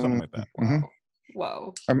 something like that. Mm-hmm.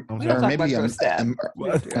 Whoa. Or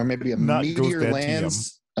maybe a meteor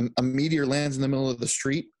lands. A meteor lands in the middle of the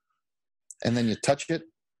street, and then you touch it,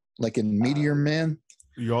 like in Meteor Man.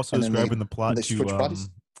 You're also describing the plot to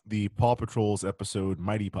the Paw Patrol's episode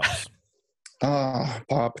Mighty Pups.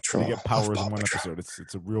 Paw Patrol. They get powers in one episode.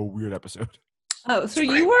 It's a real weird episode. Oh, so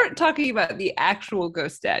you weren't talking about the actual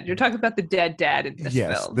Ghost Dad. You're talking about the dead dad in this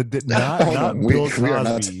film. Not Bill Cosby. We're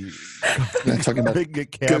not talking about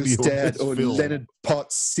Ghost Dad or film. Leonard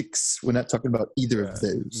Part 6. We're not talking about either of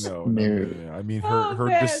those. No. I mean, her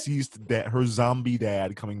deceased dad, her zombie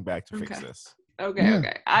dad coming back to fix this.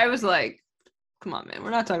 Okay. I was like, come on, man. We're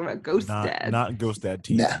not talking about Ghost Dad. Not Ghost Dad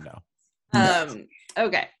team, no.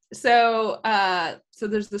 Okay. So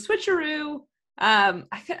there's the switcheroo. I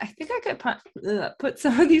think I could put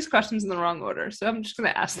some of these questions in the wrong order, so I'm just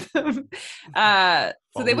going to ask them.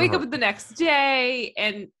 So they wake up the next day,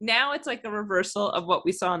 and now it's like a reversal of what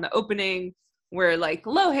we saw in the opening, where like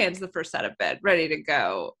Lohan's the first out of bed, ready to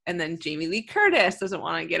go, and then Jamie Lee Curtis doesn't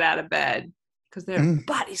want to get out of bed because they're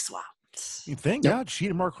body swapped. Thank God she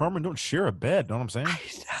and Mark Harmon don't share a bed. Know what I'm saying? I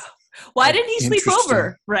know. Why didn't he sleep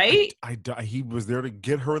over, right? He was there to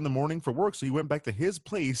get her in the morning for work, so he went back to his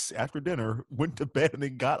place after dinner, went to bed, and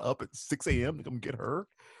then got up at 6 a.m. to come get her.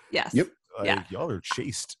 Yes. Yep. Y'all are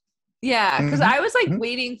chaste. Yeah, because I was like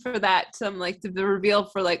waiting for that to the reveal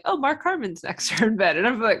for like, oh, Mark Harmon's next to her in bed, and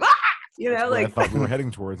I'm like, I thought we were heading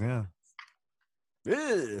towards, yeah.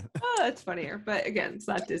 Oh, that's funnier, but again, it's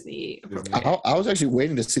not Disney. I was actually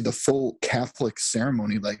waiting to see the full Catholic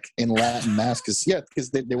ceremony, like in Latin mass,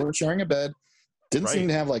 because they were sharing a bed, didn't seem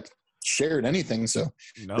to have like shared anything, so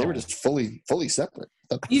they were just fully separate.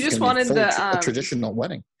 You just wanted a traditional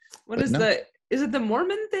wedding. Is it the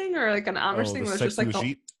Mormon thing or like an Amish thing? Where it's just like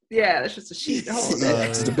sheet? Yeah, it's just a sheet.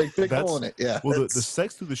 It's a big hole in it. Yeah. Well, the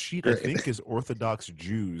sex through the sheet, I think, is Orthodox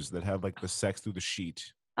Jews that have like the sex through the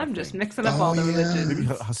sheet. I'm just mixing up all the religions. Maybe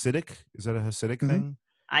Hasidic? Is that a Hasidic thing?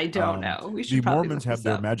 I don't know. We the should Mormons have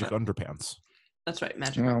their magic underpants. That's right,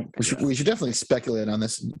 magic. We should definitely speculate on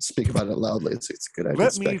this and speak about it loudly. It's a good idea.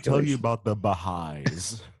 Let me tell you about the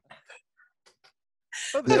Baha'is.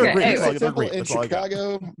 They're great. Temple in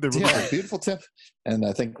Chicago. Beautiful temple. And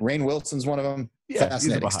I think Rainn Wilson's one of them. Yeah,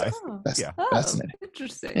 fascinating stuff. Fascinating.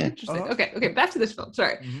 Interesting. Okay, back to this film.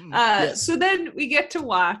 Sorry. So then we get to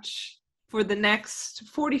watch for the next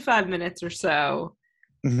 45 minutes or so.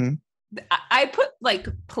 I put like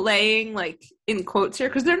playing like in quotes here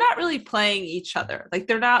because they're not really playing each other. Like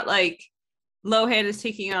they're not like Lohan is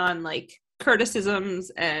taking on like Curtisisms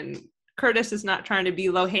and Curtis is not trying to be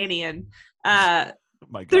Lohanian.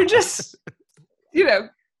 They're just,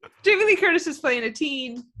 Jamie Lee Curtis is playing a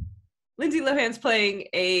teen. Lindsay Lohan's playing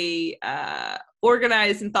a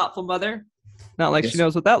organized and thoughtful mother. Not like she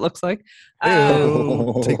knows what that looks like. Take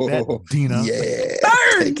that, Dina.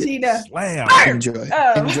 Yeah. Burn, Dina. Slam. Burn. Enjoy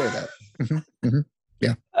that.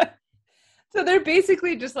 Yeah. So they're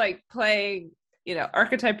basically just like playing,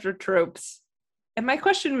 archetypes or tropes. And my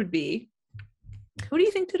question would be, who do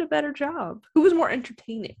you think did a better job? Who was more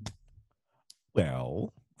entertaining?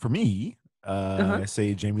 Well, for me, I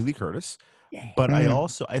say Jamie Lee Curtis. But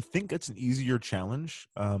I think it's an easier challenge.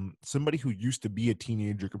 Somebody who used to be a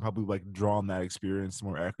teenager could probably like draw on that experience to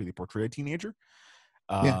more accurately portray a teenager.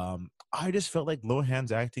 I just felt like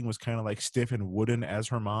Lohan's acting was kind of like stiff and wooden as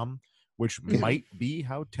her mom, which might be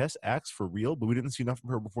how Tess acts for real, but we didn't see enough of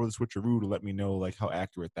her before the switcheroo to let me know like how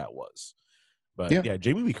accurate that was. But yeah,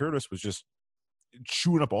 Jamie Lee Curtis was just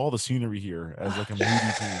chewing up all the scenery here as like a moody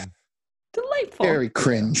teen. Delightful. Very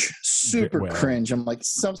cringe. Super cringe. I'm like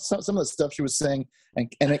some of the stuff she was saying and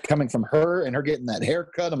it coming from her and her getting that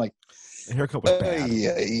haircut. I'm like, the haircut was bad.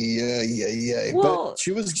 Yeah. Well, but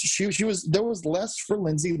she was there was less for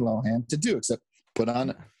Lindsay Lohan to do except put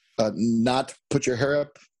on not put your hair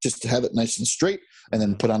up, just to have it nice and straight. and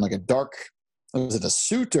then put on like a dark, was it a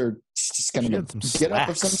suit or just kind of a get up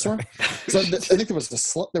of some sort? So I think there was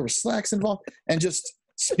there were slacks involved, and just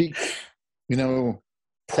speak,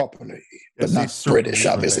 properly, but not British,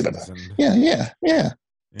 obviously. But yeah.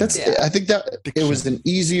 That's. I think that it was an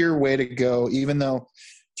easier way to go, even though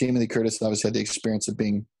Jamie Lee Curtis obviously had the experience of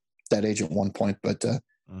being that age at one point, but I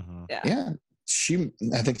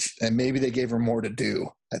think maybe they gave her more to do,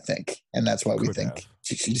 I think, and that's why we think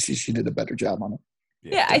she did a better job on it.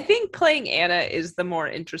 Yeah, I think playing Anna is the more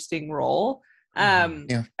interesting role.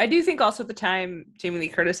 I do think also at the time Jamie Lee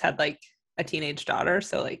Curtis had like a teenage daughter,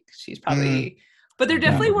 so like she's probably. But there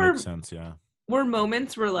definitely were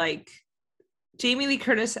moments where like Jamie Lee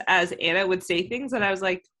Curtis as Anna would say things that I was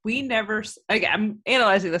like, I'm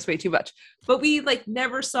analyzing this way too much, but we like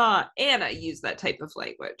never saw Anna use that type of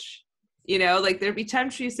language. Like there'd be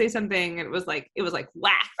times she'd say something and it was like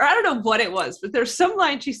whack, or I don't know what it was, but there's some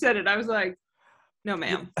line she said it. I was like, no,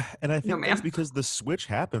 ma'am. And I think that's because the switch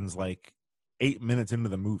happens like 8 minutes into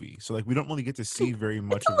the movie, so like we don't really get to see very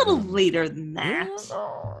much. It's a little later than that.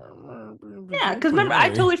 Yeah, because remember, I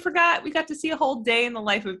totally forgot we got to see a whole day in the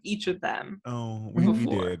life of each of them. Oh,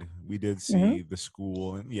 we did see the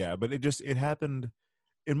school, and but it happened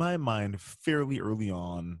in my mind fairly early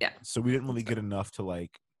on. Yeah, so we didn't really get enough to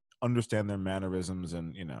like understand their mannerisms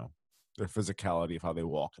and their physicality of how they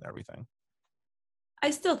walk and everything.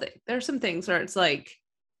 I still think there's some things where it's like,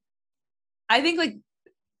 I think like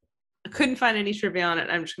I couldn't find any trivia on it.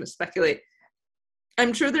 I'm just going to speculate.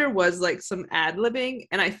 I'm sure there was like some ad-libbing,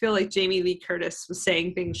 and I feel like Jamie Lee Curtis was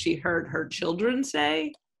saying things she heard her children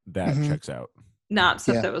say. That checks out. Not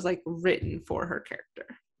stuff that was like written for her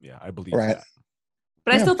character. Yeah, I believe that.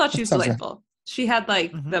 But I still thought she was delightful. Right. She had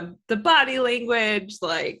like the body language,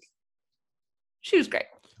 like she was great.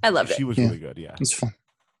 I loved it. She was really good. Yeah, it's fun.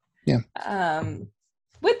 Yeah.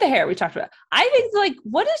 With the hair we talked about, I think like,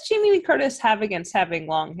 what does Jamie Lee Curtis have against having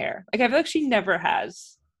long hair? Like I feel like she never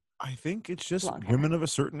has. I think it's just women of a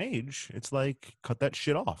certain age. It's like, cut that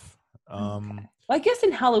shit off. Well, I guess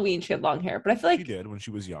in Halloween she had long hair, but I feel like she did when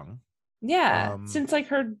she was young. Yeah, since like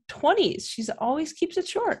her 20s, she's always keeps it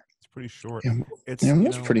short. It's pretty short. Yeah,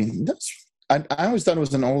 that's pretty. I always thought it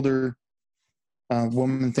was an older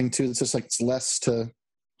woman thing too. It's just like it's less to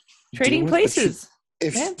trading places.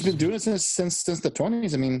 If she's been doing it since the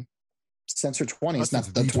 20s, I mean, since her 20s, not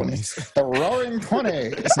the 20s, the roaring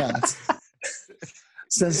 20s. It's not.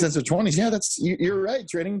 Since her 20s, yeah, you're right.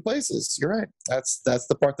 Trading places, you're right. That's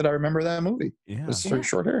the part that I remember of that movie. Yeah, it's her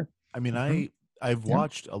short hair. I mean, I've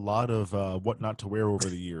watched a lot of What Not to Wear over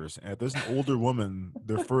the years, and if there's an older woman,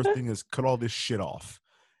 their first thing is cut all this shit off.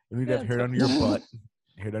 You need to have hair down to your butt,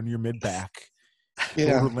 hair down to your mid back.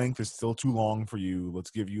 Shoulder length is still too long for you.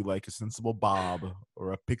 Let's give you like a sensible bob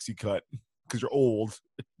or a pixie cut because you're old.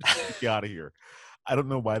 Get out of here. I don't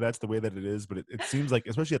know why that's the way that it is, but it seems like,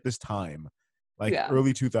 especially at this time, like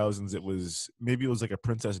early 2000s, it was like a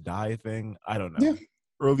Princess Di thing. I don't know. Yeah.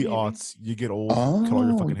 Early aughts, you get old, cut all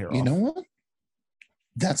your fucking hair off. You know what?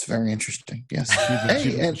 That's very interesting. Yes,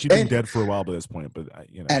 she's been dead for a while by this point, but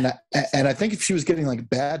And I think if she was getting like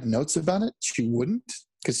bad notes about it, she wouldn't.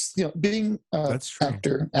 Because being an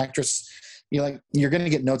actress, you're going to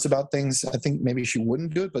get notes about things. I think maybe she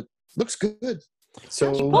wouldn't do it, but looks good.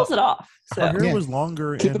 So she pulls it off. So. Her hair was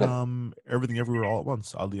longer in Everything Everywhere All at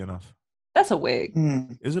Once. Oddly enough, that's a wig.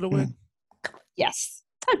 Is it a wig? Yes.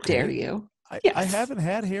 How dare you? I haven't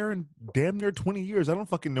had hair in damn near 20 years. I don't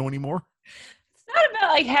fucking know anymore. It's not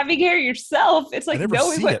about like having hair yourself. It's like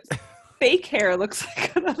knowing what fake hair looks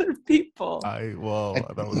like on other people. I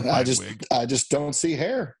just don't see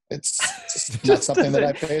hair. It's just not something that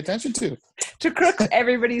I pay attention to. To crooks,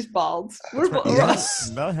 everybody's bald.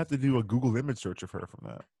 Now I have to do a Google image search of her from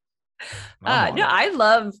that. No, I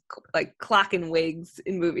love like clocking wigs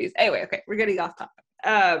in movies. Anyway, okay, we're getting off topic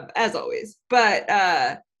as always. But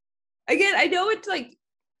again, I know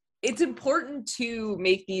it's important to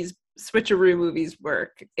make these switcheroo movies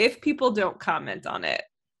work if people don't comment on it.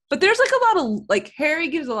 But there's like a lot of like Harry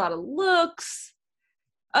gives a lot of looks,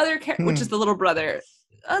 which is the little brother.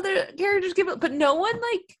 Other characters give it, but no one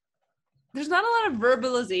like. There's not a lot of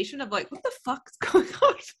verbalization of like what the fuck is going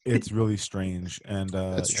on. It's really strange, and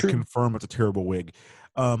that's true. Confirm it's a terrible wig.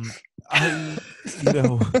 I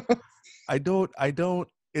don't.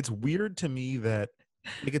 It's weird to me that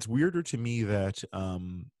it's weirder to me that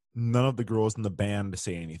none of the girls in the band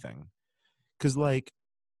say anything, because like.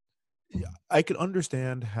 I could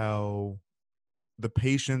understand how the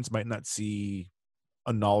patients might not see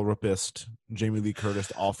a null rapist Jamie Lee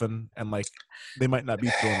Curtis often, and like they might not be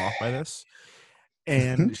thrown off by this.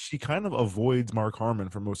 And she kind of avoids Mark Harmon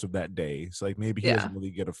for most of that day. So like maybe he doesn't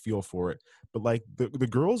really get a feel for it. But like the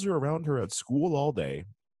girls are around her at school all day.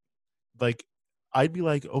 Like I'd be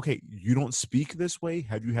like, okay, you don't speak this way.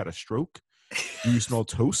 Have you had a stroke? Do you smell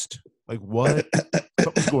toast? Like what?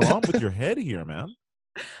 Something's going on with your head here, man.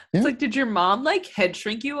 It's like, did your mom like head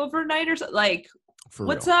shrink you overnight or something? Like,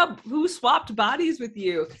 what's up? Who swapped bodies with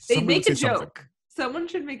you? They make a joke. Someone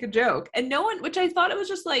should make a joke. And no one, which I thought it was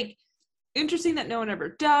just like interesting that no one ever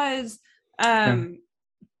does. And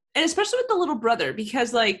especially with the little brother,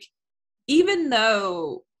 because like, even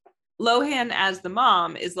though Lohan as the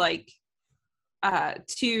mom is like,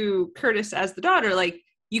 to Curtis as the daughter, like,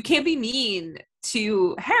 you can't be mean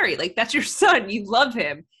to Harry. Like, that's your son. You love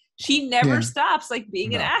him. She never stops like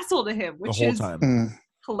being an asshole to him, which is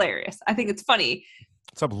hilarious. I think it's funny.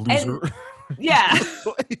 What's up, loser? And, yeah.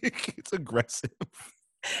 It's aggressive.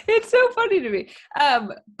 It's so funny to me.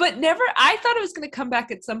 But never, I thought it was going to come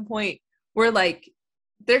back at some point where like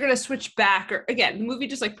they're going to switch back, or again, the movie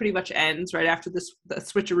just like pretty much ends right after the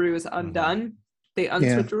switcheroo is undone. They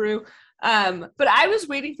unswitcheroo. But I was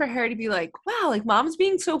waiting for Harry to be like, wow, like mom's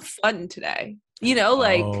being so fun today. You know,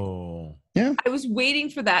 like, I was waiting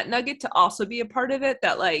for that nugget to also be a part of it.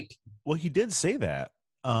 That like, well, he did say that.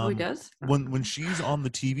 He does? When she's on the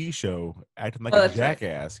TV show acting like a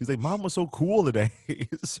jackass, he's like, "Mom was so cool today."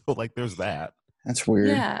 So like, there's that. That's weird.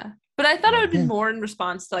 Yeah, but I thought it would be more in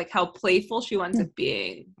response to like how playful she winds up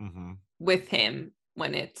being with him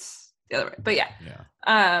when it's the other way. But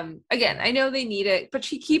again, I know they need it, but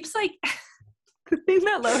she keeps like. The thing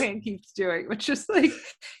that Lohan keeps doing, which is like,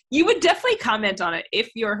 you would definitely comment on it if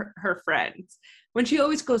you're her friends. When she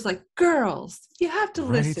always goes like, "Girls, you have to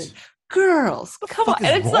listen. Girls, come on."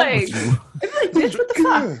 And it's like, bitch, what the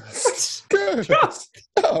fuck? Girls.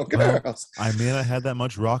 Oh, girls. Well, I may not have that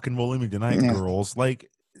much rock and roll in me tonight, girls. Like,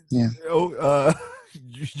 you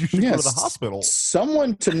should go to the hospital.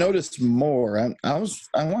 Someone to notice more. I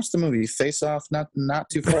watched the movie Face Off not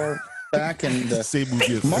too far back, and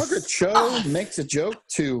Margaret Cho makes a joke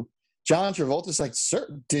to John Travolta. It's like, "Sir,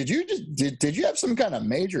 did you have some kind of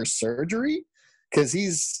major surgery? Because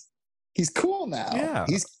he's cool now. Yeah,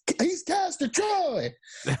 he's Castor Troy."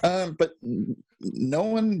 But no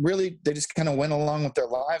one really. They just kind of went along with their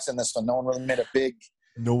lives in this one. No one really made a big.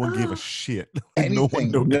 No one gave a shit.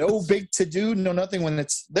 Anything. No big to do. No nothing. When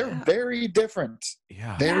they're very different.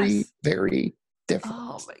 Yeah. Very very different.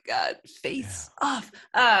 Oh my God. Face off.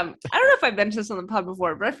 I don't know if I mentioned this on the pod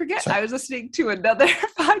before, but I forget. I was listening to another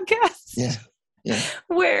podcast. Yeah.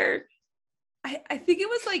 Where I think it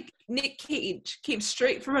was like Nick Cage came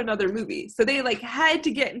straight from another movie. So they like had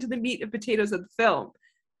to get into the meat and potatoes of the film.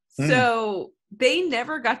 So they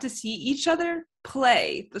never got to see each other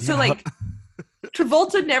play. So like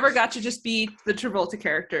Travolta never got to just be the Travolta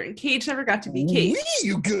character, and Cage never got to be Cage.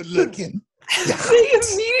 You good looking. They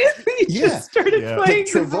immediately started playing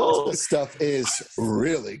the Travolta stuff is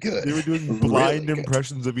really good. They were doing blind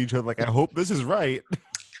impressions of each other. Like, I hope this is right.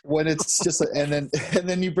 When it's just and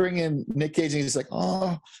then you bring in Nick Cage and he's like,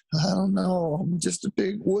 "Oh, I don't know, I'm just a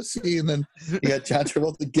big wussy," and then you got John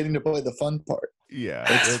Travolta getting to play the fun part. Yeah,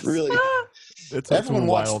 it's really. Everyone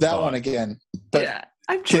watched that one again. But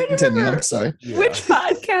I'm trying to remember. I'm sorry. Which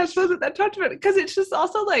podcast was it that talked about it? Because it's just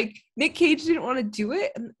also like Nick Cage didn't want to do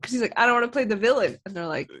it because he's like, "I don't want to play the villain," and they're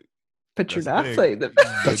like, "But you're not playing the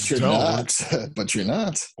villain." But you're not. But you're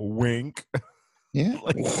not. Wink. Yeah.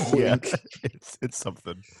 It's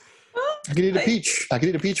something. I could eat a peach. I could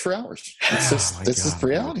eat a peach for hours. It's just, this is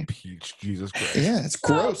reality. Peach, Jesus Christ. Yeah, it's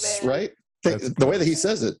gross, right? The way that he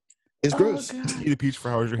says it is gross. Eat a peach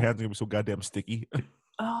for hours. Your hands are gonna be so goddamn sticky.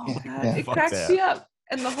 Oh my God, it cracks me up.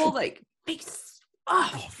 And the whole like face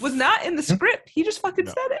off was not in the script. He just fucking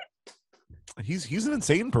said it. He's an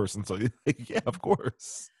insane person, so yeah, of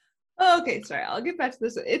course. Okay, sorry. I'll get back to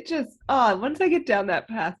this. It just once I get down that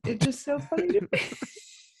path, it's just so funny to me.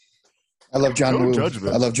 I love John Woo.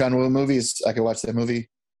 I love John Woo movies. I could watch that movie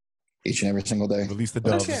each and every single day. Release the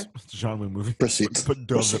doves. It's a John Woo movie. Proceed. Put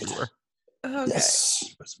doves everywhere. Okay.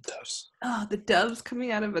 Yes. Put some doves. Oh, the doves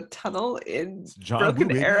coming out of a tunnel in John Broken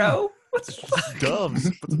Woo, Arrow. What the fuck? Doves.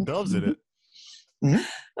 Put some doves in it.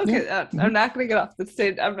 Mm-hmm. Okay, I'm not going to get off the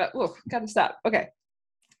stage. I'm not. Whoa, gotta stop. Okay.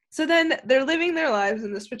 So then they're living their lives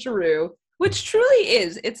in the switcheroo, which truly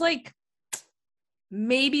is. It's like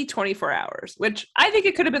maybe 24 hours, which I think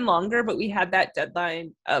it could have been longer, but we had that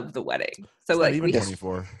deadline of the wedding. So it's like not even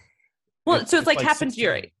 24. Well, so it's like happens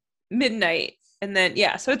during midnight. And then,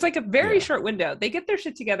 so it's like a very short window. They get their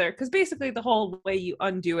shit together because basically the whole way you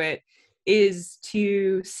undo it is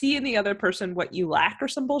to see in the other person what you lack or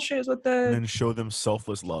some bullshit is what And the then show them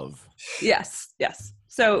selfless love. yes.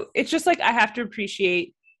 So it's just like I have to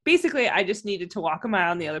appreciate. Basically, I just needed to walk a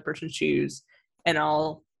mile in the other person's shoes, and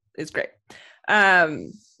all is great.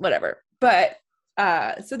 Whatever. But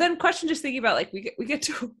so then, question, just thinking about like we get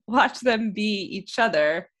to watch them be each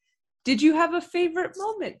other. Did you have a favorite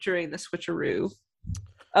moment during the switcheroo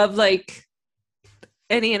of like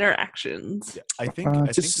any interactions? Yeah, I think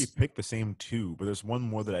we picked the same two, but there's one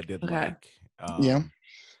more that I did like. Yeah.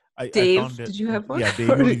 Dave, I found it, did you have one? Yeah, Dave, you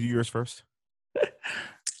want to do yours first?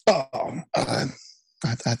 I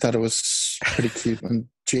thought it was pretty cute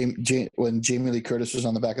when Jamie Lee Curtis was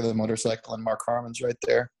on the back of the motorcycle and Mark Harmon's right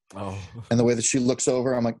there. Oh. And the way that she looks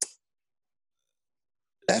over, I'm like,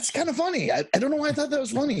 that's kind of funny. I don't know why I thought that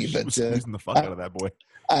was funny, but was squeezing the fuck out of that boy.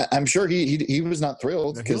 I'm sure he was not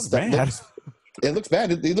thrilled because it looks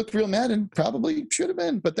bad. He looked real mad and probably should have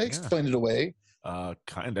been, but they explained it away.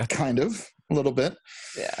 Kind of, a little bit.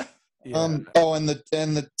 Yeah. Oh, and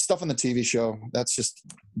the stuff on the TV show. That's just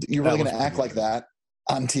you're really going to act like that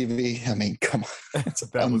on TV. I mean, come on, it's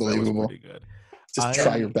unbelievable. Was pretty good. Just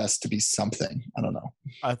try your best to be something. I don't know.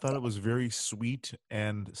 I thought it was very sweet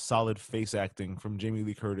and solid face acting from Jamie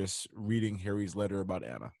Lee Curtis reading Harry's letter about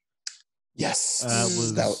Anna. Yes,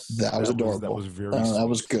 that was adorable. That was very. That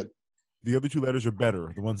was good. The other two letters are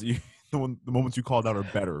better. The ones that the moments you called out are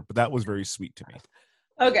better, but that was very sweet to me.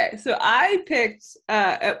 Okay, so I picked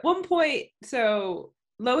at one point. So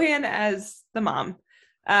Lohan as the mom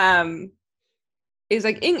is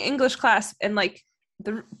like in English class, and like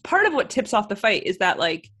the part of what tips off the fight is that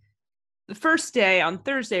like the first day on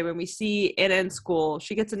Thursday when we see Anna in school,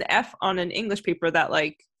 she gets an F on an English paper that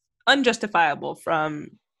like unjustifiable from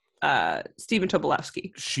Stephen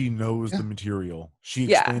Tobolowsky. She knows the material.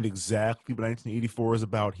 She explained exactly what 1984 is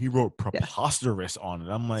about. He wrote preposterous on it.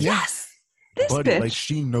 I'm like, yes, this buddy, bitch. like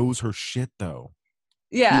she knows her shit though.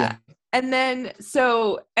 Yeah. And then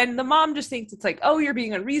and the mom just thinks it's like, oh, you're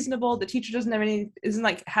being unreasonable. The teacher doesn't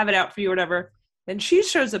have it out for you or whatever. Then she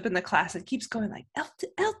shows up in the class and keeps going like,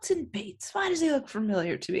 Elton Bates, why does he look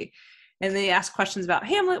familiar to me? And then he asks questions about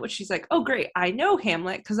Hamlet, which she's like, oh, great, I know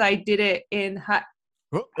Hamlet because I did it in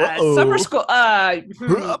summer school, at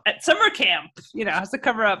summer camp. You know, has to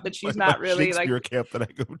cover up that she's not really like Shakespeare camp that I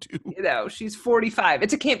go to. You know, she's 45.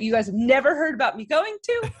 It's a camp you guys have never heard about me going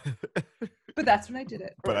to, but that's when I did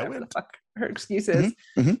it. Or whatever the fuck her excuse is.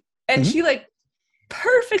 And she like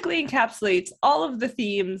perfectly encapsulates all of the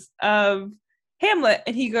themes of Hamlet,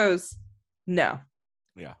 and he goes, no.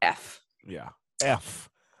 Yeah. F. Yeah. F.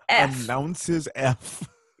 F. Announces F.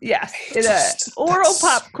 Yes. In an oral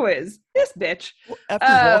pop quiz. This bitch. Well,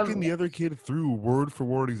 after walking the other kid through word for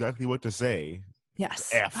word exactly what to say. Yes.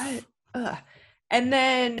 F. And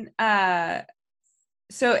then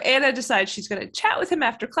so Anna decides she's going to chat with him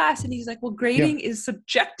after class, and he's like, well, grading is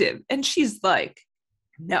subjective. And she's like,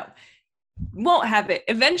 no. Won't have it.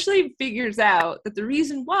 Eventually figures out that the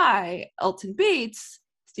reason why Elton Bates,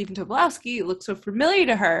 Stephen Tobolowsky, looks so familiar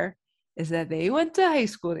to her is that they went to high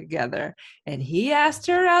school together and he asked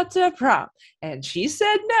her out to prom and she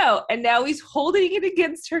said no, and now he's holding it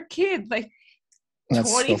against her kid like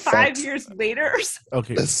that's 25 years later.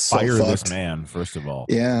 Okay, fire this man, first of all.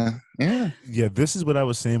 Yeah. This is what I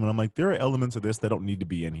was saying when I'm like, there are elements of this that don't need to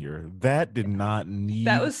be in here. That did not need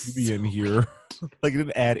to be in here. Like, it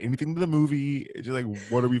didn't add anything to the movie. It's just like,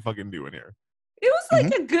 what are we fucking doing here? It was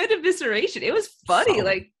like a good evisceration. It was funny. Solid.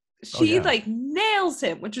 Like, she like nails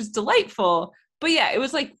him, which is delightful. But yeah, it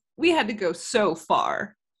was like we had to go so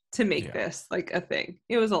far to make this like a thing.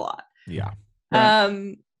 It was a lot. Yeah.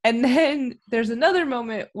 Right. And then there's another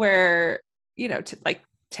moment where, you know, like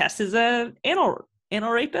Tess is a anal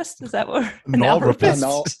rapist. Is that what? Anal rapist.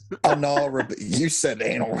 You said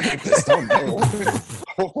anal rapist. Oh no.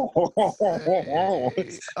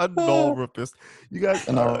 Anal rapist. You guys.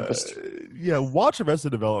 Anal rapist. Yeah, watch Arrested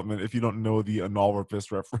Development if you don't know the anal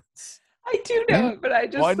rapist reference. I do know it, but I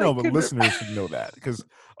just. Well, I know, but listeners should know that because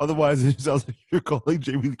otherwise it sounds like you're calling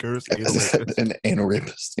Jamie Lee Curtis an anal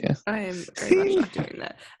rapist. Yeah, I am very much not doing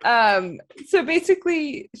that. So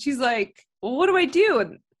basically, she's like, well, "What do I do?"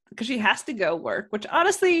 And because she has to go work, which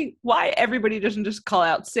honestly, why everybody doesn't just call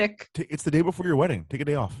out sick? It's the day before your wedding. Take a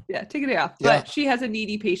day off. Yeah, take a day off. Yeah. But she has a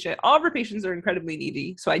needy patient. All of her patients are incredibly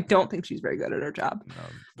needy, so I don't think she's very good at her job. No,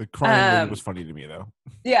 the crying was funny to me, though.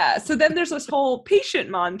 Yeah, so then there's this whole patient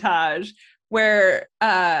montage where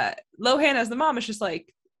Lohan as the mom is just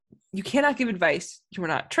like, you cannot give advice. You are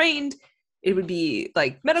not trained. It would be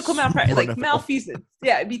like medical malpractice, like malfeasance.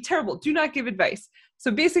 Yeah, it'd be terrible. Do not give advice. So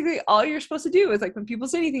basically, all you're supposed to do is like when people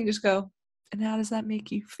say anything, just go, and how does that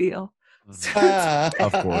make you feel?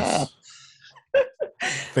 Of course.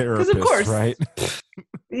 Therapist, of course, right?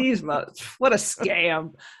 What a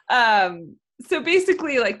scam. So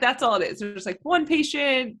basically, like, that's all it is. There's like one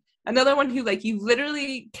patient, another one who, like, you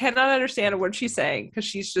literally cannot understand what she's saying because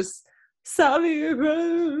she's just sobbing.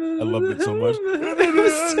 I loved it so much.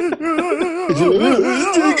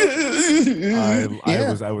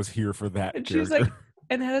 I was here for that. And she was character. like,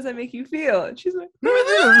 and how does that make you feel? And she's like,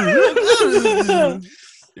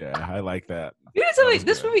 yeah, I like that. you know, so like,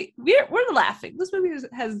 this movie, we're laughing. This movie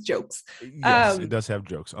has jokes. Yes, it does have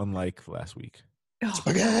jokes, unlike last week.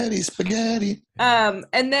 Spaghetti. And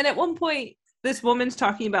then at one point, this woman's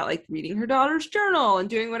talking about like reading her daughter's journal and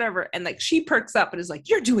doing whatever, and like she perks up and is like,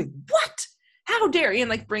 "You're doing what? How dare you?"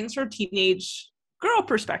 And like brings her teenage girl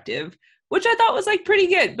perspective, which I thought was like pretty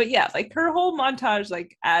good. But yeah, like her whole montage,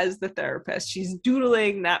 like as the therapist, she's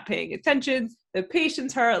doodling, not paying attention. The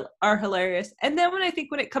patients are hilarious. And then when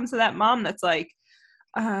it comes to that mom that's like,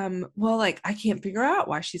 well, like I can't figure out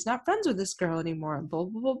why she's not friends with this girl anymore, and blah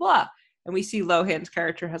blah blah blah. And we see Lohan's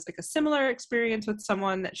character has like a similar experience with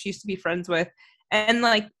someone that she used to be friends with, and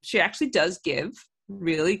like she actually does give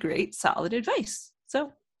really great, solid advice.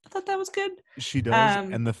 So I thought that was good. She does,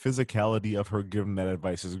 and the physicality of her giving that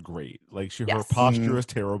advice is great. Like her posture is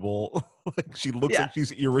terrible. Like she looks like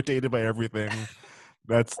she's irritated by everything.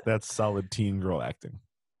 That's solid teen girl acting.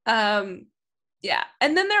 Yeah,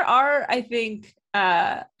 and then there are, I think,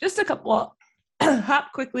 just a couple. Well,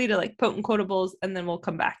 hop quickly to like potent quotables, and then we'll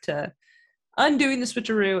come back to undoing the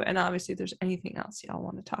switcheroo. And obviously, if there's anything else y'all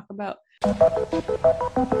want to talk about.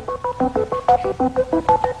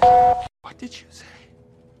 What did you say?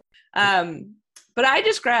 But I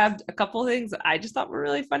just grabbed a couple things that I just thought were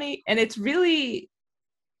really funny, and it's really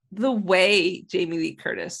the way Jamie Lee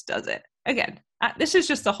Curtis does it. Again, this is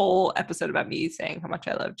just a whole episode about me saying how much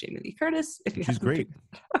I love Jamie Lee Curtis. If you She's great.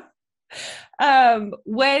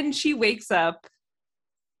 When she wakes up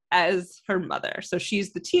as her mother, so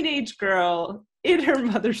she's the teenage girl in her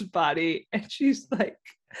mother's body, and she's like,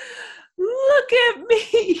 "Look at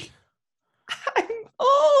me, I'm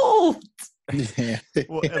old." Yeah.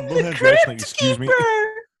 Well, and The Lohan's Crypt like, excuse me.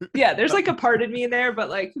 Keeper. Yeah, there's like a part of me in there, but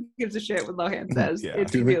like, who gives a shit what Lohan says? Yeah.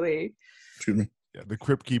 It's really. Excuse me. Yeah, the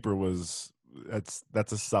Crypt Keeper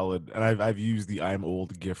that's a solid, and I've used the "I'm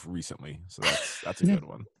old" gif recently, so that's a good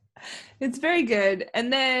one. It's very good.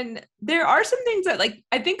 And then there are some things that, like,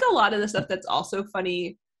 I think a lot of the stuff that's also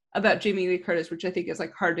funny about Jamie Lee Curtis, which I think is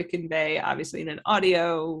like hard to convey, obviously in an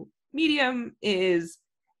audio medium, is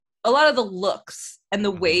a lot of the looks and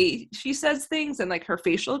the way she says things and like her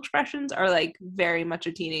facial expressions are like very much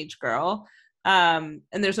a teenage girl. And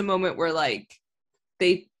there's a moment where like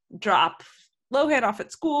they drop Lohan off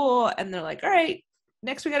at school and they're like, "All right,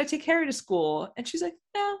 next we got to take Harry to school." And she's like,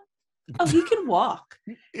 "No. Oh, he can walk."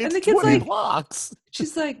 And the kid's like, blocks.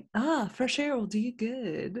 She's like, "Fresh air will do you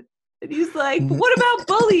good." And he's like, "But what about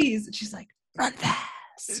bullies?" And she's like, "Run fast."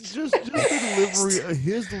 It's just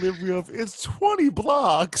his delivery of "it's 20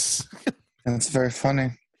 blocks." And it's very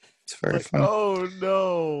funny. It's very funny. Oh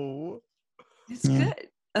no. It's good.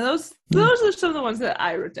 And those are some of the ones that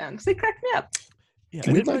I wrote down because they cracked me up. Yeah,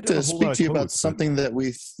 We'd like to speak to you about something that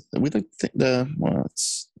we like think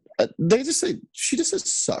they just say she just says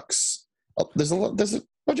sucks. There's a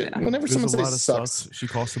budget. Whenever someone says sucks, she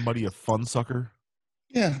calls somebody a fun sucker.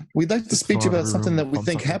 Yeah, we'd like to speak to you about something that we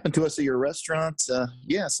think happened to us at your restaurant.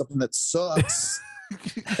 Something that sucks.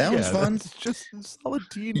 That was fun. Just solid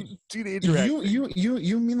teenager acting.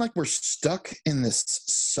 You mean like we're stuck in this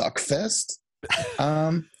suck fest?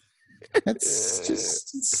 That's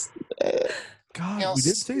just. God, we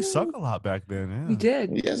did say suck a lot back then. Yeah. We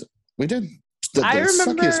did. Yes, we did. I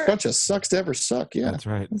remember suckiest bunch of sucks to ever suck. Yeah, that's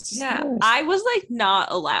right. Yeah, I was like not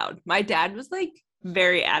allowed. My dad was like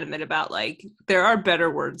very adamant about like there are better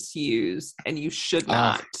words to use and you should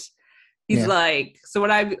not. He's like, so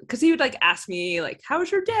when because he would like ask me like, "How was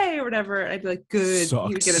your day?" or whatever, and I'd be like, "Good." Sucks.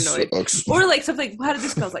 He would get annoyed, Sucks. or like something. How did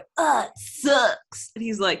this go? I was like, "It sucks," and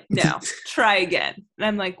he's like, "No, try again." And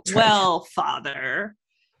I'm like, "Well, father,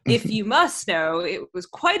 if you must know, it was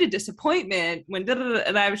quite a disappointment when."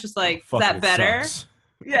 And I was just like, "Is that better?" Sucks.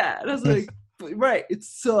 Yeah, and I was like, "Right, it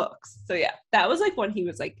sucks." So yeah, that was like when he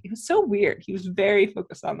was like, it was so weird. He was very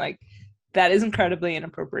focused on like, that is incredibly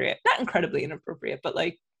inappropriate. Not incredibly inappropriate, but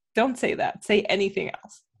like, don't say that. Say anything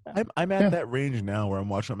else. I'm at that range now where I'm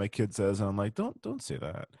watching what my kid says, and I'm like, don't say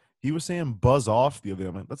that. He was saying "buzz off" the other day.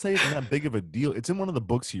 I'm like, let's say it's not that big of a deal. It's in one of the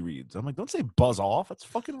books he reads. I'm like, don't say "buzz off." That's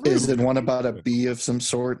fucking rude. Is it one about a bee of some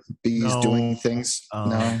sort? Bees doing things?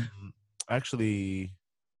 No. Actually,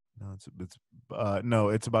 no.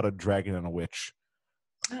 It's about a dragon and a witch.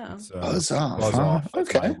 Oh. It's, Buzz off. Buzz huh? off. That's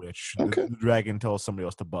Okay. by a witch. Okay. The dragon tells somebody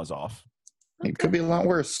else to buzz off. It could be a lot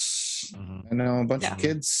worse. I know a bunch of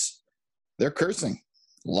kids, they're cursing.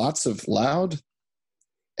 Lots of loud,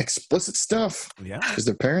 explicit stuff. Yeah. Because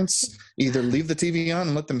their parents either leave the TV on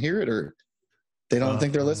and let them hear it, or they don't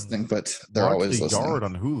think they're listening, but they're always The listening. Yard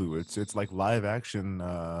on Hulu. It's like live action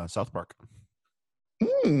South Park.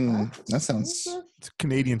 That sounds. It's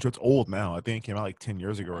Canadian, so it's old now. I think it came out like 10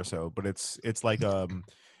 years ago or so. But it's like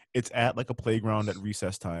it's at like a playground at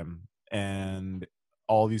recess time, and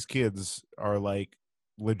all these kids are like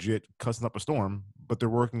legit cussing up a storm, but they're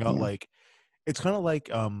working out like it's kind of like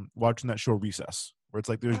watching that show Recess, where it's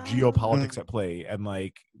like there's geopolitics at play, and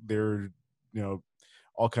like they're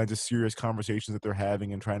all kinds of serious conversations that they're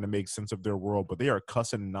having and trying to make sense of their world, but they are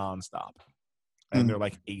cussing nonstop. And they're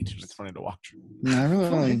like 8, and it's funny to watch. I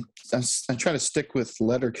really I try to stick with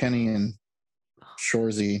Letterkenny and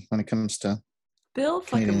Shoresy when it comes to Bill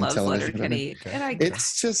Canadian fucking loves television. Letterkenny, and I can't.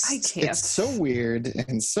 It's so weird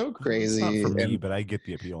and so crazy. It's not for me, and, but I get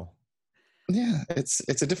the appeal. Yeah, it's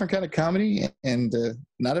a different kind of comedy, and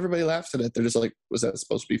not everybody laughs at it. They're just like, "Was that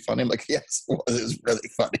supposed to be funny?" I'm like, "Yes, it was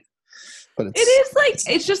really funny." But it is like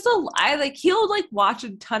it's just he'll like watch a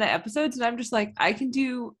ton of episodes, and I'm just like, I can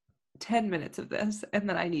do 10 minutes of this, and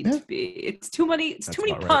then I need to be. It's too many. It's too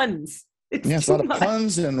many puns. It's a lot of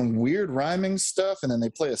puns and weird rhyming stuff, and then they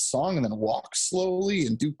play a song and then walk slowly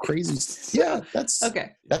and do crazy. Yeah, that's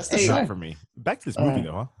okay. That's the show show for me. Back to this movie,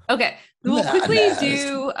 though, huh? Okay, we'll quickly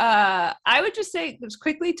do. I would just say, let's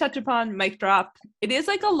quickly touch upon Mic Drop. It is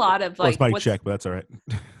like a lot of like. Well, it's Mic Check, but that's all right.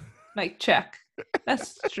 Mic Check.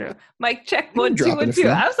 That's true. Mic Check 1 2 1 2.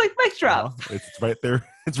 I was like Mic Drop. It's right there.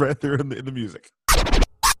 It's right there in the music.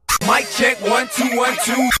 Mic check 1 2 1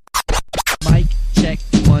 2. Mic check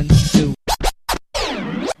 1 2.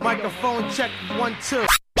 Microphone check 1 2.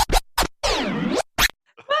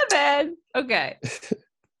 My bad. Okay.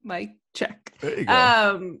 Mic check. There you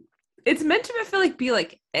go. It's meant to be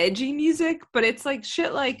like edgy music, but it's like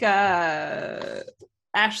shit like Ashley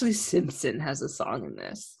Simpson has a song in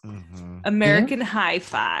this. American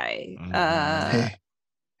Hi-Fi. I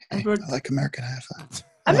like American Hi-Fi.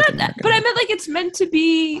 I'm not that, but I meant like it's meant to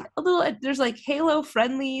be a little. There's like Halo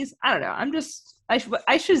friendlies. I don't know. I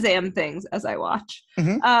Shazam things as I watch.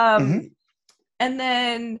 And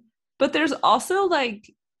then, but there's also like,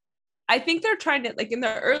 I think they're trying to like in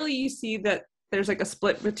the early. You see that there's like a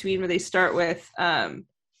split between where they start with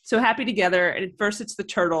So Happy Together, and at first it's the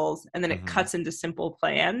Turtles, and then it cuts into Simple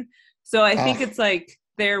Plan. So I think it's like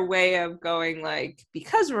their way of going like,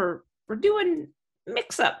 because we're doing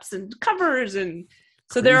mix-ups and covers, and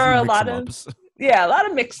so there are a lot of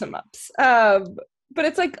mix-em-ups. But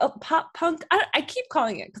it's like a pop punk. I keep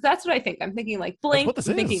calling it because that's what I think. I'm thinking like Blink. I'm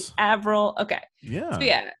thinking Avril. Okay. Yeah. So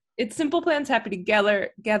yeah, it's Simple Plan's Happy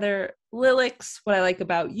Together. Lilyx, What I Like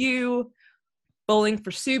About You. Bowling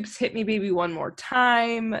for Soups, Hit Me Baby One More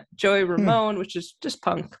Time. Joey Ramone, which is just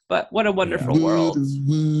punk, but What a Wonderful World.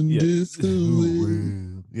 This is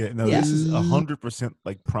 100%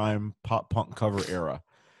 like prime pop punk cover era.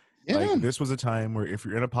 Yeah. Like, this was a time where if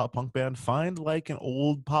you're in a pop punk band, find like an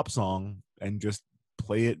old pop song and just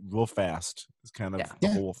play it real fast. It's kind of the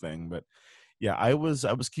whole thing. But yeah, I was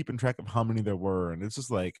keeping track of how many there were, and it's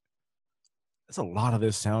just like it's a lot of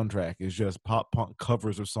this soundtrack is just pop punk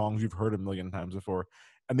covers of songs you've heard a million times before.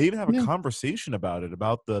 And they even have a conversation about it,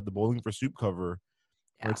 about the Bowling for Soup cover,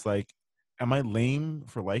 where it's like, am I lame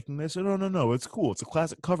for liking this? No, it's cool. It's a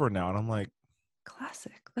classic cover now. And I'm like,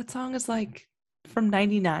 classic? That song is like from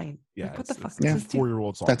 99. Yeah. Like, what the fuck is this?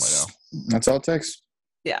 4-year-old song That's all it takes.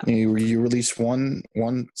 Yeah. You release one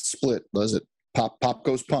split, does it? Pop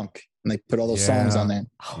Goes Punk. And they put all those songs on there.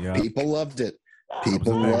 Yeah. People loved it.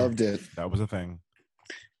 People loved it. That was a thing.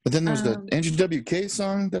 But then there's the Andrew WK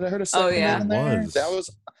song that I heard a second in there.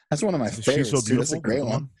 That's one of my favorites. She's So Beautiful. That's a great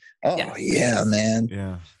one. Oh yeah, man.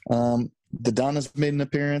 Yeah. The Donnas made an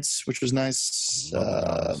appearance, which was nice. We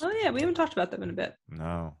haven't talked about them in a bit.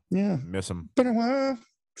 No. Yeah. Miss them. Been a while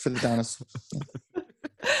for the Donnas.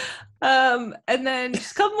 And then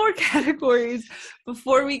just a couple more categories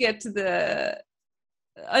before we get to the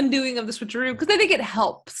undoing of the switcheroo, because I think it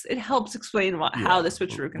helps. It helps explain how the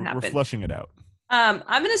switcheroo can happen. We're flushing it out. I'm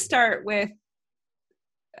going to start with,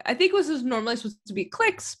 I think this is normally supposed to be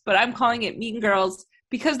Clicks, but I'm calling it Mean Girls,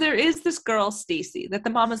 because there is this girl, Stacy, that the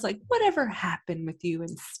mom is like, whatever happened with you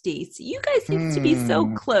and Stacy? You guys used to be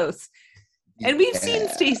so close. And we've seen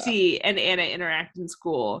Stacy and Anna interact in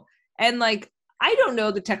school. And like, I don't know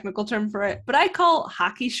the technical term for it, but I call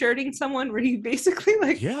hockey shirting someone where you basically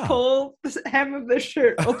like pull the hem of their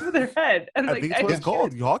shirt over their head. And I like, think that's what it's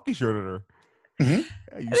called. You hockey shirted her. Mm-hmm. Yeah,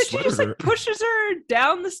 you and then she just like pushes her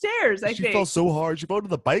down the stairs. I she think fell so hard. She fell to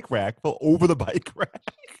the bike rack, fell over the bike rack.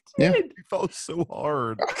 Yeah. He fell so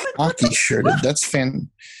hard. Hockey shirted. That's fan.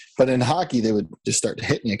 But in hockey, they would just start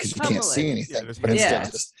hitting you because you can't see anything. Yeah, but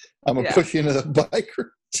instead, just I'm gonna push you into the bike.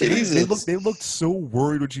 Jesus. They looked so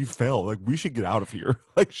worried when she fell. Like, we should get out of here.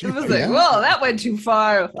 Like, she It was like, whoa, that went too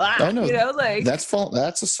far. I know. You know, like that's fault.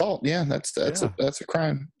 That's assault. Yeah, that's a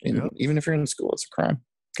crime. Even if you're in school, it's a crime.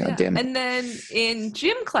 God damn it. And then in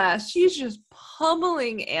gym class, she's just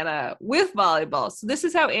pummeling Anna with volleyball. So this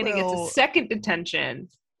is how Anna gets a second detention.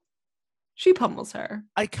 She pummels her.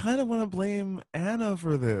 I kind of want to blame Anna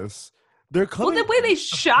for this. They're coming. Well, the way they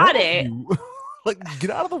shot it. Like, get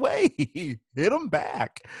out of the way. Hit them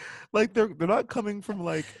back. Like, they're not coming from,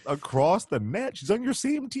 like, across the net. She's on your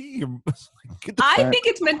same team. I think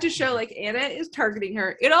it's meant to show, like, Anna is targeting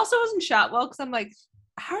her. It also wasn't shot well because I'm like,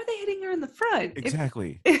 how are they hitting her in the front?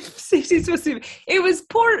 Exactly. If Stacey's supposed to, it was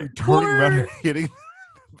poor. Turning around and hitting.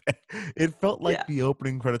 It felt like the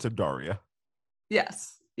opening credits of Daria.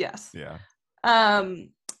 Yes. Yeah. And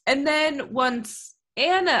then once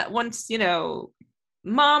you know,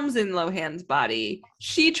 Mom's in Lohan's body,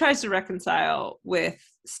 she tries to reconcile with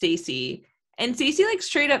Stacey, and Stacey like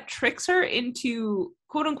straight up tricks her into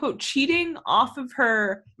quote unquote cheating off of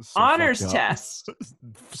her honors test.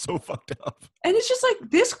 So fucked up. And it's just like,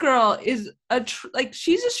 this girl is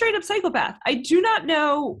she's a straight up psychopath. I do not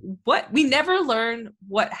know we never learn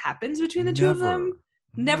what happens between the two of them.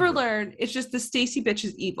 Never learn. It's just the Stacey bitch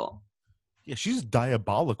is evil. Yeah, she's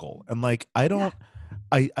diabolical. And like, I don't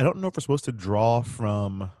know if we're supposed to draw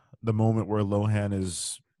from the moment where Lohan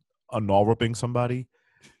is unwall-ripping somebody.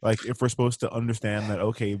 Like, if we're supposed to understand that,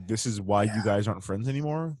 okay, this is why you guys aren't friends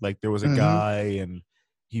anymore. Like, there was a guy and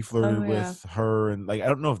he flirted with her. And, like, I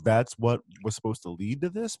don't know if that's what was supposed to lead to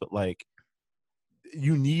this. But, like,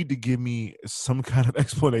 you need to give me some kind of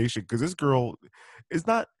explanation. Because this girl is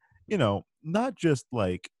not, you know, not just,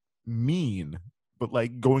 like, mean, but,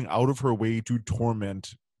 like, going out of her way to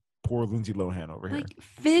torment poor Lindsay Lohan over here. Like,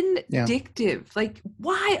 vindictive. Like,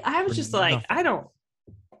 why? I was just like,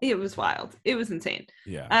 it was wild. It was insane.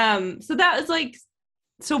 Yeah. So that was like,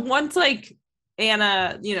 so once like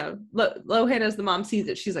Anna, you know, Lohan as the mom sees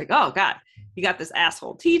it, she's like, oh God, you got this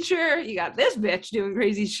asshole teacher. You got this bitch doing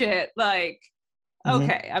crazy shit. Like,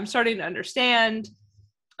 okay, I'm starting to understand.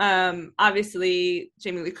 Obviously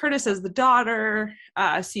Jamie Lee Curtis as the daughter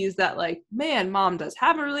sees that like, man, mom does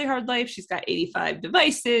have a really hard life. She's got 85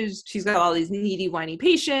 devices. She's got all these needy, whiny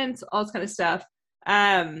patients, all this kind of stuff.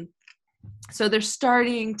 So they're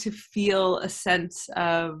starting to feel a sense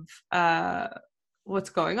of what's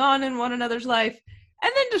going on in one another's life.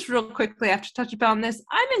 And then just real quickly, I have to touch upon this.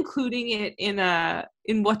 I'm including it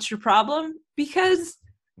in What's Your Problem? Because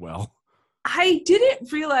I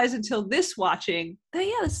didn't realize until this watching that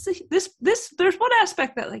this there's one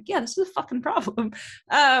aspect that like, this is a fucking problem.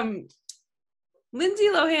 Lindsay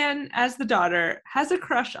Lohan as the daughter has a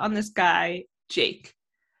crush on this guy, Jake,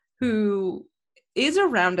 who is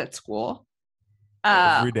around at school.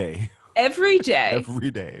 Every day.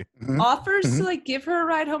 Offers to like give her a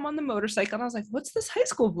ride home on the motorcycle. And I was like, what's this high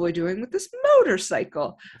school boy doing with this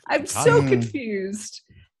motorcycle? I'm so confused.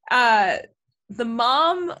 The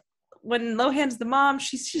mom, when Lohan's the mom,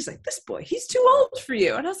 she's like, this boy, he's too old for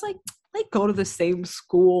you. And I was like go to the same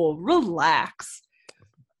school, relax.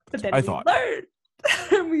 But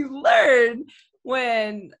then we learn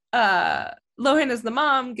when Lohan as the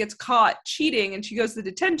mom gets caught cheating and she goes to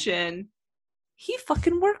detention, he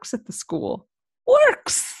fucking works at the school.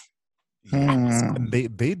 Yes. And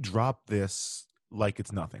they drop this like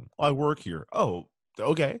it's nothing. Oh, I work here. Oh,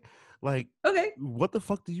 okay. Like, okay. What the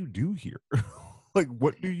fuck do you do here? Like,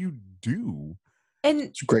 what do you do? And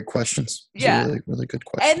it's great questions. It's really, really good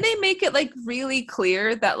questions. And they make it like really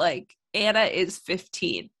clear that like Anna is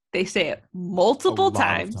 15. They say it multiple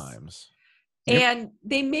times. And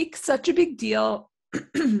they make such a big deal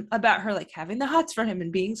about her like having the hots for him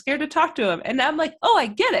and being scared to talk to him. And I'm like, oh, I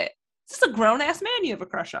get it. This is a grown-ass man you have a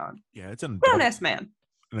crush on. Yeah, it's a grown-ass man.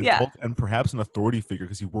 And perhaps an authority figure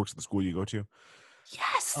because he works at the school you go to.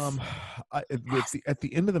 Yes. At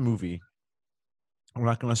the end of the movie, I'm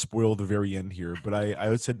not going to spoil the very end here, but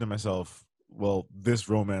I said to myself, well, this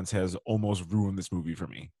romance has almost ruined this movie for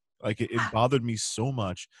me. Like, it bothered me so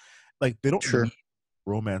much. Like, they don't need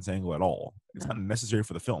romance angle at all. It's not necessary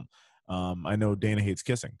for the film. I know Dana hates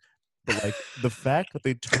kissing, but like the fact that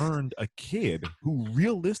they turned a kid who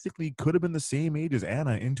realistically could have been the same age as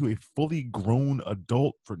Anna into a fully grown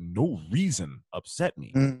adult for no reason upset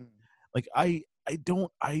me. Like, we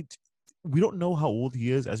don't know how old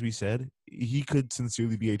he is. As we said, he could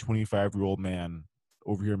sincerely be a 25-year-old man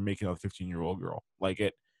over here making a 15-year-old girl. Like,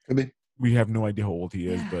 it could be. We have no idea how old he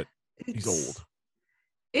is, but he's old.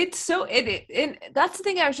 It's so and that's the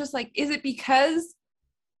thing. I was just like, is it because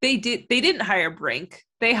they didn't hire Brink?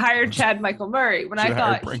 They hired Chad Michael Murray. When I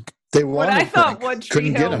thought Brink. They when wanted I thought Brink. One Tree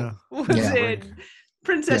Couldn't get Hill him. was Yeah. in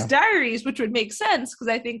Princess Diaries, which would make sense because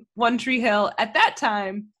I think One Tree Hill at that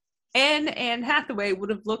time and Anne Hathaway would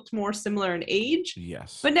have looked more similar in age.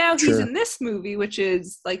 Yes. But now he's Sure. in this movie, which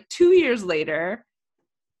is like 2 years later.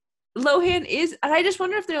 Lohan is, and I just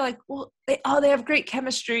wonder if they're like, well, they have great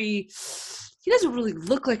chemistry. He doesn't really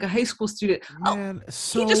look like a high school student. Man,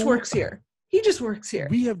 He just works here. He just works here.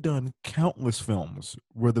 We have done countless films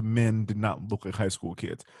where the men did not look like high school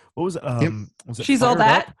kids. What was it? Was it She's All Fired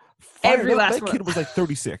That? Up? Fired Every Up, last that one. kid was like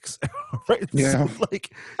 36, right? Yeah. So,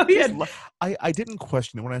 like, Yeah. I didn't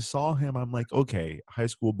question it when I saw him. I'm like, okay, high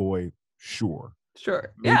school boy, sure.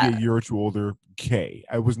 Sure. Maybe Yeah. a year or two older. Okay,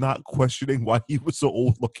 I was not questioning why he was so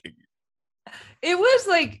old looking. It was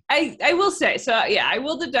like, I will say, so yeah, I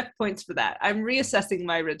will deduct points for that. I'm reassessing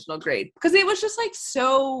my original grade because it was just like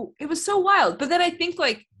it was so wild. But then I think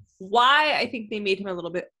like why I think they made him a little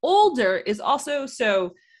bit older is also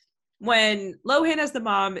so when Lohan as the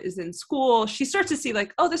mom is in school, she starts to see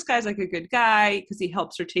like, oh, this guy's like a good guy because he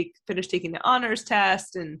helps her finish taking the honors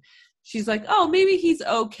test. And she's like, oh, maybe he's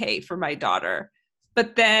okay for my daughter.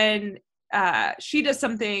 But then she does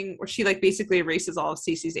something where she like basically erases all of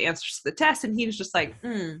Cece's answers to the test, and he's just like,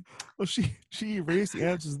 Well, she erased the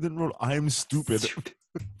answers and then wrote, "I'm stupid,"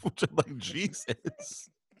 which I'm like, Jesus.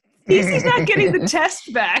 Cece's not getting the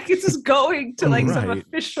test back. It's just going to like some Right.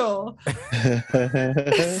 official.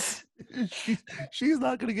 She's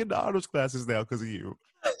not going to get into honors classes now because of you.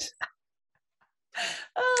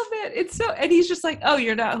 Oh man, it's so, and he's just like, oh,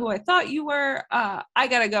 you're not who I thought you were. I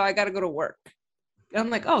gotta go to work. I'm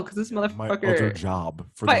like, oh, because this motherfucker. My other job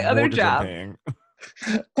for My the other mortgage I'm job. paying.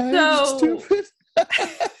 I'm So- stupid.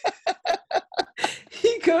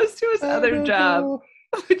 He goes to his I other don't job, know.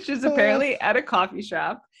 which is apparently at a coffee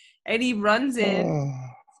shop, and he runs in Oh.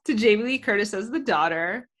 to Jamie Lee Curtis as the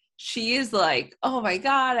daughter. She is like, oh my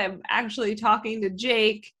God, I'm actually talking to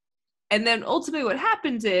Jake. And then ultimately what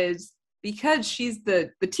happens is because she's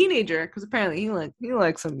the teenager, because apparently he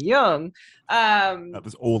likes him young. Not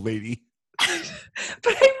this old lady.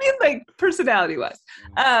 But I mean like personality wise.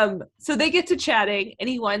 So they get to chatting and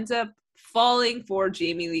he winds up falling for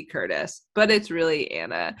Jamie Lee Curtis, but it's really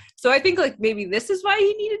Anna. So I think like maybe this is why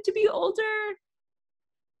he needed to be older.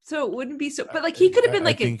 So it wouldn't be so, but like he could have been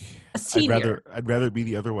like a senior. I'd rather it be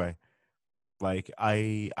the other way. Like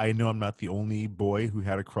I know I'm not the only boy who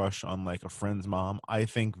had a crush on like a friend's mom. I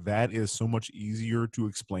think that is so much easier to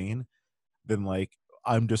explain than like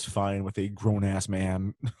I'm just fine with a grown ass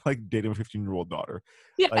man like dating a 15-year-old daughter.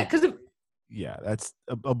 Yeah, Like, because yeah, that's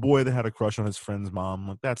a boy that had a crush on his friend's mom.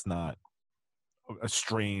 Like that's not a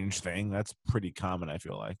strange thing. That's pretty common, I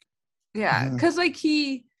feel like. yeah, because like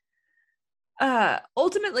he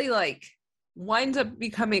ultimately like winds up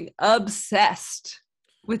becoming obsessed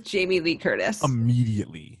with Jamie Lee Curtis.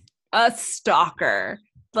 Immediately. A stalker.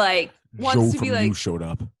 Like wants Joe to from be like, You showed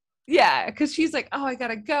up. yeah, because she's like, oh, I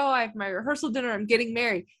gotta go. I have my rehearsal dinner. I'm getting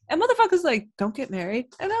married. And motherfucker's like, don't get married.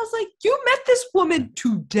 And I was like, you met this woman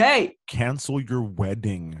today. Cancel your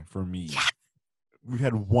wedding for me. We've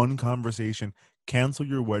had one conversation. Cancel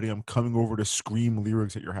your wedding. I'm coming over to scream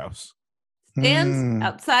lyrics at your house. Stands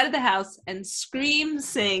outside of the house and screams,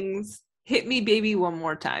 sings, hit me, baby, one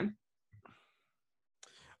more time.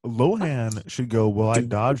 Lohan should go, well, I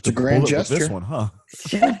dodged it's a a grand bullet with this gesture. one, huh?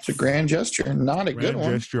 Yeah, it's a grand gesture, not a good Grand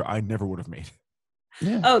one. gesture I never would have made.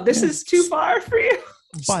 Yeah. Oh, this is too far for you?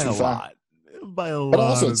 It's By too a far. lot. By a lot. But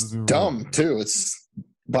also, it's of- dumb too. It's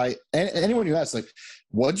by anyone who asks, like,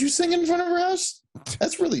 "What'd you sing in front of her house?"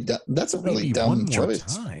 That's really dumb. That's a really Maybe dumb one more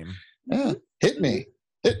choice. time. Yeah, hit me,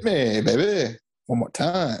 baby, one more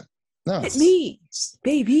time. No, Hit me,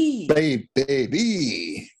 baby,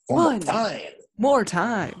 baby, one more time. more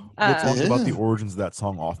time. We'll talk about the Yeah. origins of that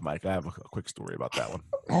song off mic. I have a quick story about that one.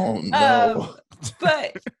 Oh no!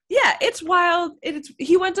 But yeah, it's wild.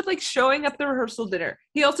 He winds up like showing up at the rehearsal dinner.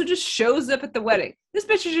 He also just shows up at the wedding. This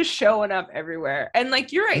bitch is just showing up everywhere. And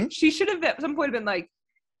like, you're right. She should have at some point been like,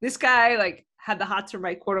 this guy like had the hots for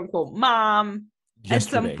my quote unquote mom at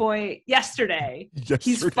some Yesterday. point yesterday. He's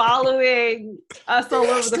Yesterday. following us all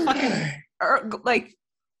over the fucking like.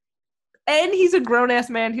 And he's a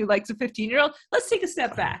grown-ass man who likes a 15-year-old. Let's take a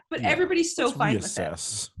step back. But Yeah, everybody's so let's fine with it.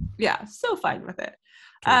 reassess. Yeah, so fine with it.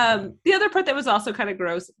 The other part that was also kind of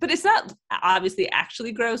gross, but it's not obviously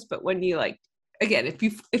actually gross, but when you like, again,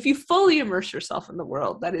 if you fully immerse yourself in the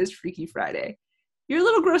world, that is Freaky Friday. You're a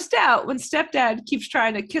little grossed out when stepdad keeps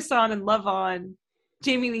trying to kiss on and love on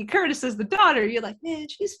Jamie Lee Curtis as the daughter. You're like, man,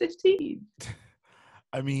 she's 15.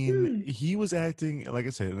 I mean, he was acting, like I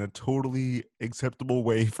said, in a totally acceptable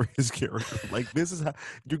way for his character. Like, this is how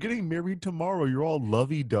you're getting married tomorrow. You're all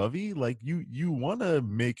lovey-dovey. Like, you want to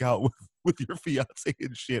make out with your fiance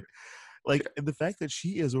and shit. Like, and the fact that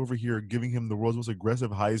she is over here giving him the world's most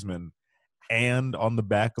aggressive Heisman and on the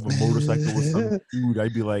back of a motorcycle with some dude,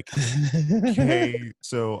 I'd be like, okay,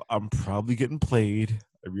 so I'm probably getting played.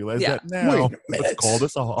 I realize that now. Let's call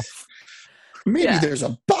this off. Maybe there's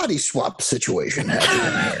a body swap situation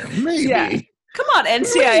happening here. Maybe. Yeah. Come on,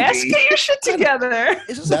 NCIS, get your shit together.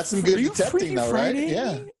 That's some good detecting, though, right?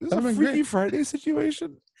 Yeah. This is a Freaky Friday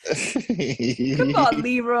situation. Come on,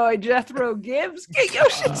 Leroy Jethro Gibbs, get your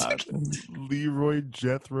shit together. Leroy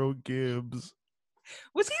Jethro Gibbs.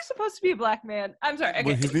 Was he supposed to be a black man? I'm sorry. Okay.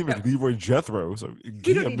 Well, his name is Leroy Jethro, so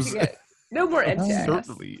We don't need to get no more NCIS.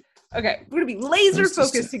 Certainly. Okay, we're gonna be laser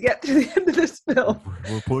focused to get to the end of this film.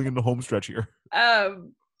 We're pulling in the home stretch here.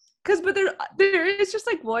 But there is just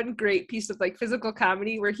like one great piece of like physical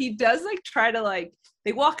comedy where he does like try to like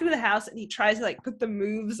they walk into the house and he tries to like put the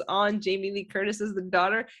moves on Jamie Lee Curtis as the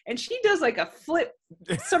daughter, and she does like a flip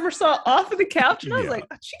somersault off of the couch, and I was like,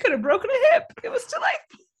 she could have broken a hip. It was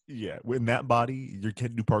delightful. Yeah, in that body, you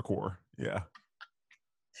can't do parkour. Yeah.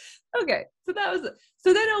 Okay, so that was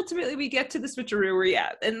so then ultimately we get to the switcheroo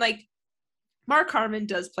where and like Mark Harmon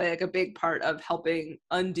does play like a big part of helping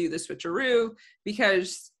undo the switcheroo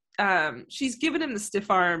because she's given him the stiff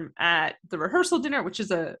arm at the rehearsal dinner, which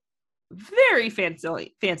is a very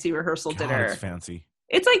fancy rehearsal dinner. It's fancy.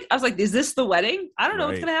 It's like I was like, is this the wedding? I don't know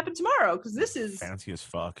what's gonna happen tomorrow because this is fancy as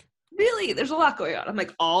fuck. Really, there's a lot going on. I'm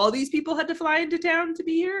like, all these people had to fly into town to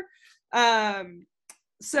be here.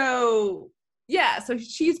 So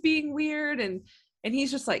she's being weird, and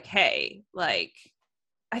he's just like, hey, like,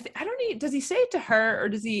 I don't need. Does he say it to her or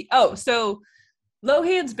does he? Oh, so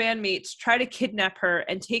Lohan's bandmates try to kidnap her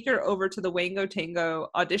and take her over to the Wango Tango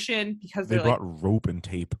audition because they brought like, rope and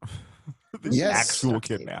tape. Actual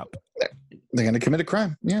kidnap. They're going to commit a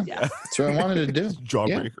crime. Yeah, that's what I wanted to do.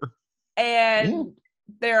 Jawbreaker. And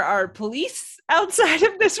there are police outside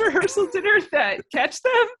of this rehearsal dinner that catch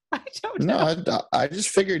them. I don't know. No, I just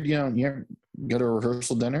figured, you go to a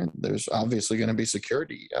rehearsal dinner, there's obviously going to be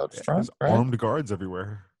security out front. There's armed guards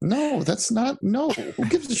everywhere. No, that's not. No. Who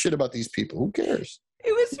gives a shit about these people? Who cares?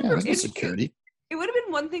 It was there's no security. It would have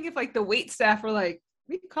been one thing if like the wait staff were like,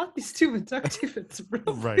 we caught these two inductees. It's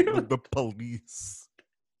real right, the police.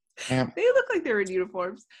 Yeah. They look like they were in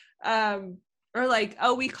uniforms. Or like,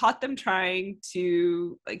 oh, we caught them trying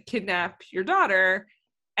to like kidnap your daughter.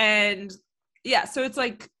 And so it's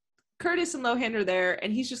like Curtis and Lohan are there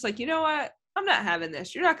and he's just like, you know what? I'm not having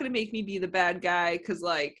this. You're not going to make me be the bad guy. Cause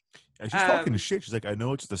like, she's talking shit. She's like, I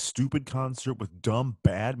know it's just a stupid concert with dumb,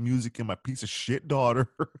 bad music and my piece of shit daughter.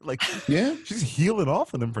 Like, she's healing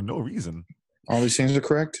off on them for no reason. All these things are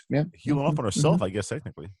correct. Yeah. Healing off on herself, I guess,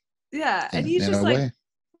 technically. Yeah. And he's just like,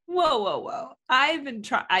 whoa.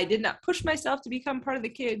 I did not push myself to become part of the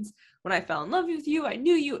kids. When I fell in love with you, I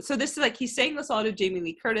knew you. So this is like, he's saying this all to Jamie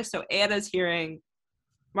Lee Curtis. So Anna's hearing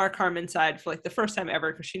Mark Harmon's side for like the first time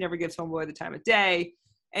ever because she never gives Homeboy the time of day.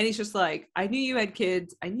 And he's just like, I knew you had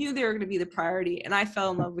kids. I knew they were going to be the priority. And I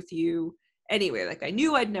fell in love with you anyway. Like, I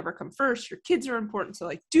knew I'd never come first. Your kids are important. So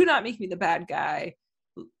like, do not make me the bad guy.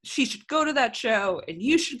 She should go to that show and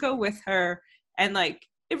you should go with her. And like,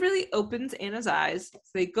 it really opens Anna's eyes. So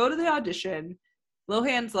they go to the audition.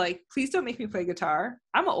 Lohan's like, please don't make me play guitar.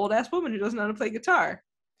 I'm an old ass woman who doesn't know how to play guitar.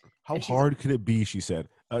 How hard could it be? She said.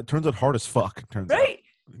 Turns out hard as fuck. Turns out.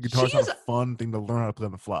 Guitar's not a fun thing to learn how to play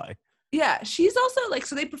on the fly. Yeah, she's also like,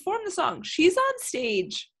 so they perform the song. She's on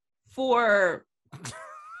stage for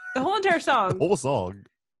the whole entire song. The whole song.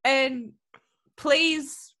 And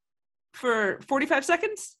plays for 45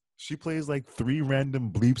 seconds. She plays like 3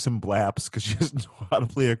 random bleeps and blaps because she doesn't know how to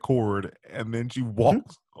play a chord. And then she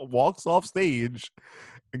walks off stage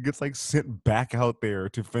and gets like sent back out there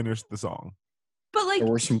to finish the song. But like,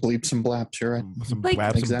 there were some bleeps and blaps, you're right. Some like,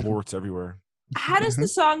 blaps and ports everywhere. How does the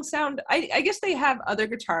song sound? I guess they have other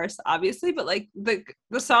guitarists, obviously, but like the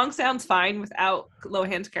song sounds fine without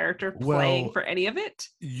Lohan's character playing for any of it.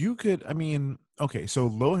 You could, I mean, okay, so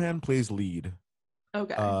Lohan plays lead.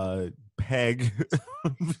 Okay. Peg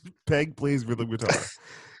plays rhythm guitar.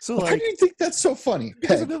 So why do you think that's so funny?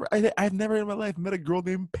 Peg. I've never in my life met a girl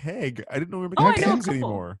named Peg. I didn't know we were making pegs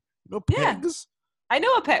anymore. No pegs? I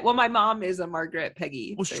know a Peg. Well, my mom is a Margaret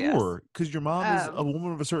Peggy. Well, so sure, because your mom is a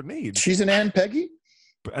woman of a certain age. She's an Ann Peggy?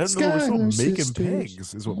 But I don't know, we're still making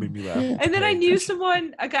pegs is what made me laugh. Yeah. And then I knew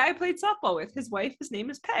a guy I played softball with. His wife, his name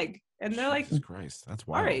is Peg. And they're like, Jesus Christ, that's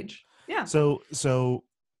wild. Our age. Yeah. So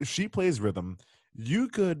she plays rhythm. You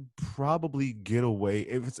could probably get away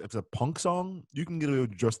if it's a punk song. You can get away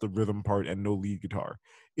with just the rhythm part and no lead guitar.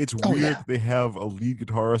 It's weird that they have a lead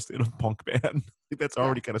guitarist in a punk band. That's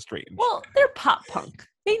already kind of strange. Well, they're pop punk.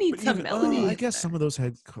 They need some melody. I guess some of those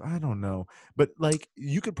had, I don't know, but like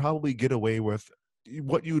you could probably get away with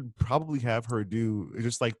what you would probably have her do is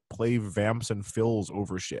just like play vamps and fills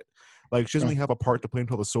over shit. Like she doesn't really have a part to play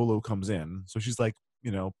until the solo comes in. So she's like,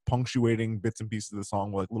 punctuating bits and pieces of the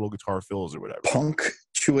song with like little guitar fills or whatever.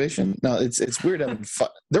 Punctuation? No, it's weird having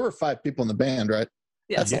there were 5 people in the band, right?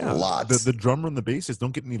 Yeah. That's a lot. The drummer and the bassist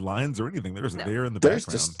don't get any lines or anything. There's in the background. There's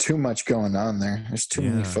just too much going on there. There's too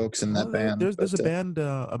many folks in that band. There's a band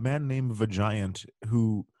named Vagiant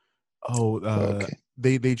who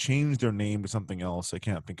they changed their name to something else. I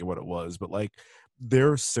can't think of what it was, but like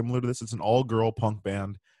they're similar to this. It's an all-girl punk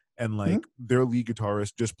band, and like their lead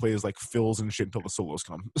guitarist just plays like fills and shit until the solos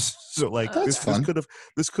come. So like this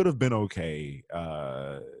could have been okay.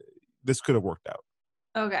 This could have worked out.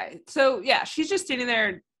 Okay, so yeah, she's just standing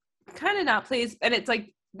there, kind of not pleased, and it's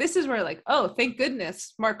like this is where like, oh, thank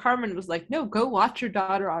goodness, Mark Harmon was like, no, go watch your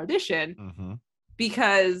daughter audition,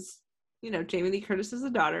 because Jamie Lee Curtis's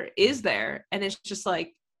daughter is there, and it's just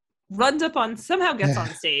like runs up on somehow gets on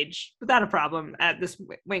stage without a problem at this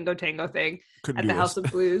Wango Tango thing at the House of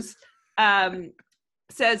Blues.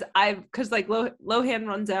 Says because like Lohan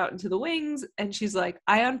runs out into the wings and she's like,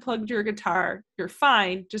 I unplugged your guitar, you're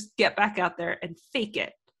fine, just get back out there and fake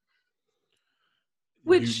it.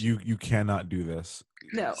 Which you cannot do this.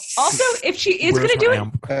 No. Also, if she is gonna do it,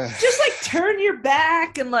 just like turn your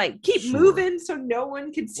back and like keep moving so no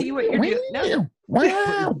one can see what you're doing. No. Play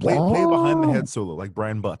behind the head solo like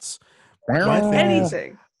Brian Butts.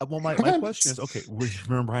 Anything. My question is, okay,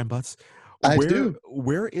 remember Brian Butts? I do.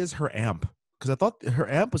 Where is her amp? Because I thought her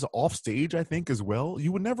amp was off stage, I think, as well.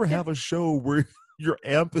 You would never have a show where your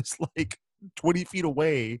amp is like 20 feet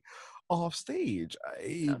away off stage.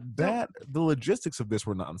 The logistics of this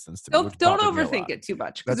were nonsense to me. Don't overthink it too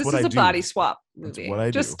much, because this is a body swap movie. That's what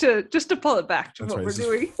I do. Just to pull it back to what we're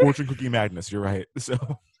doing. Fortune Cookie Madness, you're right. So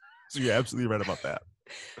you're absolutely right about that.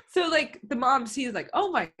 So like the mom sees like,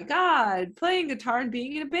 oh my God, playing guitar and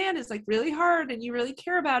being in a band is like really hard and you really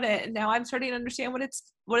care about it. And now I'm starting to understand what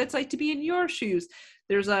it's like to be in your shoes.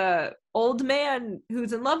 There's a old man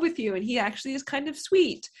who's in love with you and he actually is kind of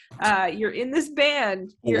sweet. You're in this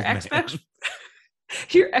band. Your ex-best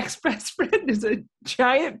friend is a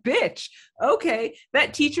giant bitch. Okay,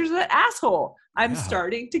 that teacher's an asshole. I'm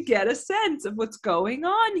starting to get a sense of what's going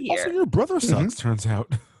on here. Also, your brother sucks, turns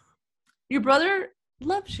out. Your brother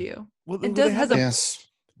loves you. Well, and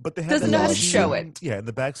but they doesn't know how to show it. Yeah, in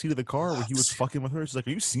the backseat of the car where he was fucking with her. She's like,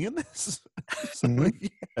 "Are you seeing this?"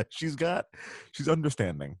 Yeah, she's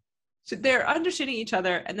understanding. So they're understanding each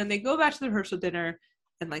other, and then they go back to the rehearsal dinner,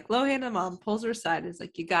 and like Lohan and mom pulls her aside and is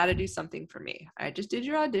like, "You got to do something for me. I just did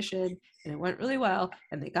your audition, and it went really well,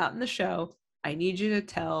 and they got in the show. I need you to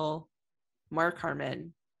tell Mark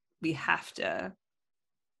Harmon we have to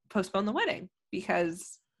postpone the wedding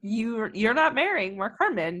because." You're not marrying Mark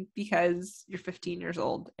Harmon because you're 15 years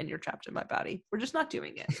old and you're trapped in my body. We're just not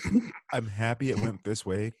doing it. I'm happy it went this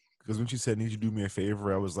way because when she said, "Need you to do me a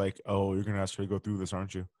favor," I was like, "Oh, you're gonna ask her to go through this,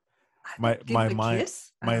 aren't you?" My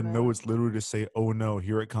notes literally just say, "Oh no,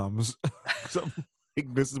 here it comes." So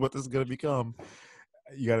like, this is what this is gonna become.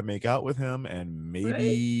 You got to make out with him and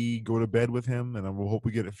maybe go to bed with him, and we'll hope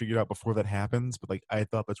we get it figured out before that happens. But like, I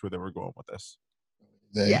thought that's where they were going with this.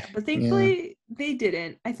 But thankfully they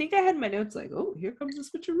didn't. I think I had my notes like, oh, here comes the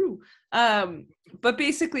switcheroo. But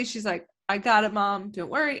basically she's like, I got it, Mom,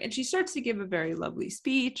 don't worry. And she starts to give a very lovely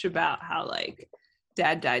speech about how like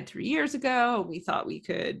Dad died 3 years ago. We thought we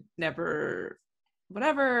could never,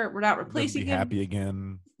 whatever. We're not replacing him. Happy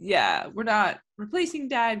again. Yeah, we're not replacing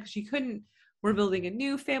Dad because she couldn't. We're building a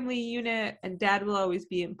new family unit and Dad will always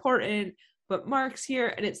be important. But Mark's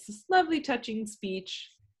here, and it's this lovely, touching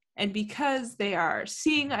speech. And because they are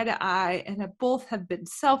seeing eye to eye and both have been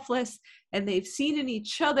selfless and they've seen in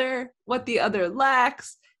each other what the other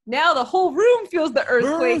lacks, now the whole room feels the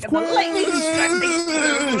earthquake. And the lightning strikes.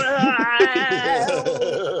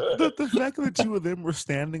 The fact that the two of them were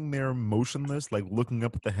standing there motionless, like looking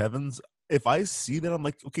up at the heavens, if I see that, I'm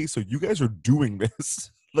like, okay, so you guys are doing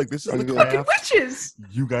this. Like, this is the fucking witches.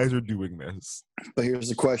 You guys are doing this. But here's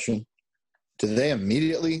the question. Do they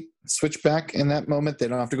immediately switch back in that moment? They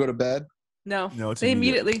don't have to go to bed? No, they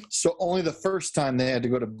immediately. So only the first time they had to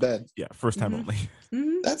go to bed? Yeah, first time only.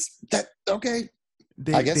 Mm-hmm. Okay.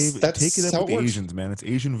 I guess that's take it up with the Asians, man. It's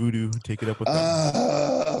Asian voodoo. Take it up with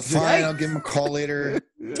them. Fine, I'll give them a call later.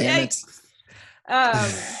 Damn it.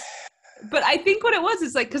 But I think what it was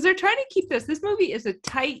is like, because they're trying to keep this movie is a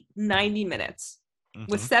tight 90 minutes.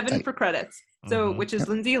 with 7 for credits. So, Mhm. which is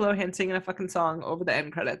Lindsay Lohan singing a fucking song over the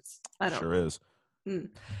end credits. I don't Sure is.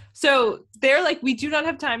 So they're like, we do not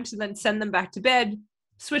have time to then send them back to bed.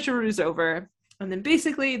 Switcheroo's over. And then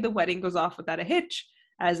basically the wedding goes off without a hitch.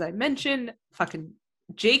 As I mentioned, fucking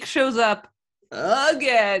Jake shows up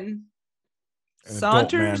again.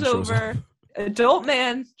 Saunters over. Adult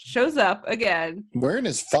man shows up again. Wearing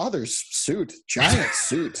his father's suit, giant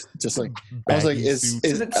suit. Just like, I was like, Does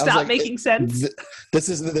it stop making sense? This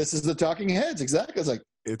is the Talking Heads. Exactly. It's like,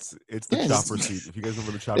 it's the chopper suit. If you guys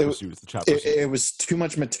remember the chopper suit, it's the chopper suit. It was too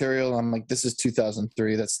much material. I'm like, this is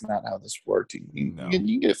 2003. That's not how this worked. You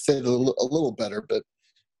get it fit a little better, but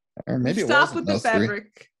or maybe Stop it with wasn't. the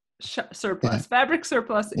fabric surplus. Yeah. Fabric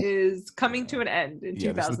surplus is coming to an end in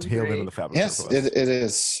 2003. This is the tail end of the fabric surplus. Yes, it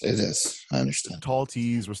is. It is. I understand. Tall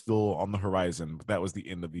tees were still on the horizon, but that was the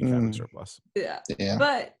end of the fabric surplus. Yeah. Yeah.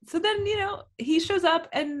 But so then, he shows up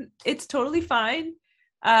and it's totally fine.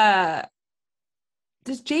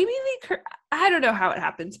 Does Jamie Lee Curtis, I don't know how it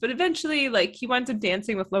happens, but eventually, like, he winds up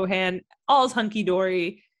dancing with Lohan, all's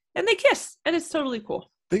hunky-dory, and they kiss, and it's totally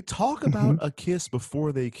cool. They talk about a kiss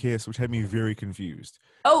before they kiss, which had me very confused.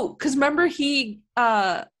 Oh, because remember Lohan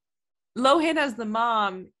as the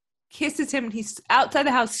mom kisses him, and he's outside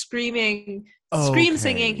the house screaming,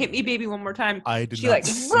 singing, "Hit me, baby, one more time." She like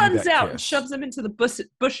runs out and shoves him into the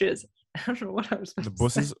bushes. I don't know what I was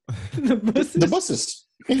supposed to say. The busses.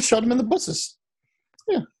 He shot him in the busses.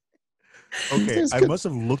 Yeah. Okay, I must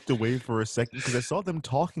have looked away for a second because I saw them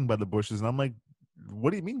talking by the bushes, and I'm like,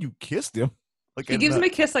 "What do you mean you kissed him?" Like he gives him a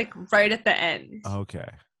kiss like right at the end. Okay.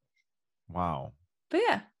 Wow. But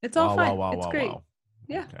yeah, it's all fine. It's great.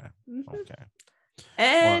 Yeah. Okay. Okay.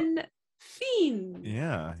 And Fiend.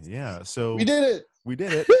 Yeah. So we did it. We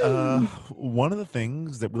did it. One of the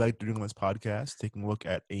things that we like to do on this podcast, taking a look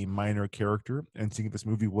at a minor character and seeing if this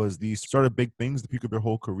movie was the start of big things, the peak of their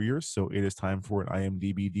whole careers. So it is time for an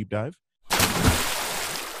IMDb deep dive.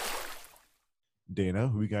 Dana,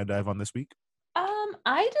 who we got to dive on this week?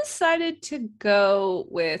 I decided to go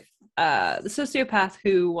with the sociopath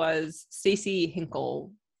who was Stacey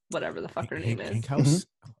Hinkle, whatever the fuck her name is. Hinkhouse?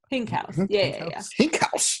 Hinkhouse. Yeah.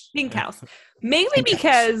 Hinkhouse. Mainly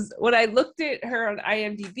because when I looked at her on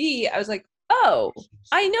IMDb, I was like, oh,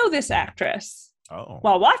 I know this actress. Oh.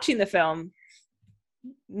 While watching the film,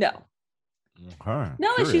 no. Okay.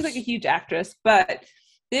 Not like she's like a huge actress, but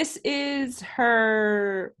this is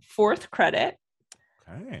her 4th credit.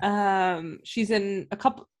 Okay. She's in a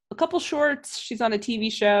couple shorts. She's on a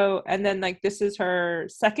TV show, and then like this is her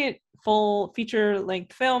 2nd full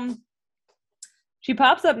feature-length film. She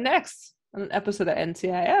pops up next on an episode of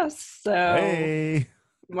NCIS. So, hey,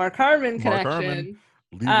 Mark Harmon connection.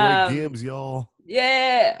 Leroy Gibbs, y'all.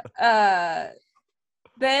 Yeah.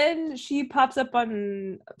 Then she pops up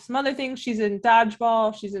on some other things. She's in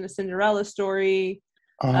Dodgeball. She's in A Cinderella Story.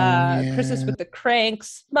 Christmas with the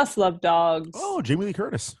Cranks. Must Love Dogs. Oh, Jamie Lee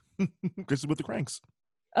Curtis. Christmas with the Cranks.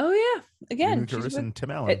 Oh yeah, again. Jamie Lee Curtis and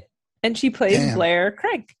Tim Allen. And she plays Blair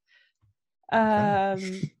Crank.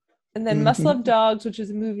 And then Must Love Dogs, which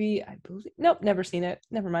is a movie, I believe. Nope, never seen it.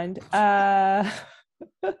 Never mind.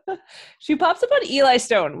 She pops up on Eli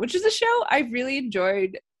Stone, which is a show I really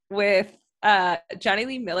enjoyed with Johnny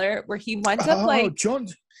Lee Miller, where he winds up like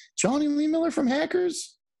Johnny Lee Miller from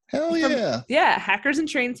Hackers. Hell yeah. Hackers and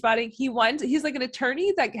Trainspotting. He's like an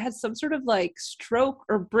attorney that has some sort of like stroke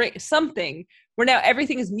or break something where now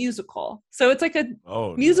everything is musical. So it's like a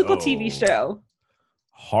musical TV show.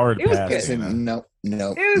 Hard it was pass. Good. No,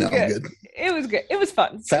 it was good. It was good. It was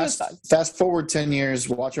fun. Fast forward 10 years,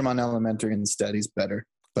 watch him on Elementary instead. He's better.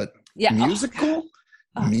 But musical?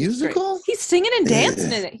 Musical? He's singing and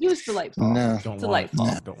dancing in it. He was delightful. No. Delightful.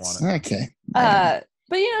 Don't want it. Okay. But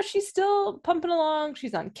she's still pumping along.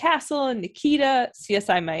 She's on Castle and Nikita,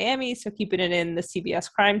 CSI Miami, so keeping it in the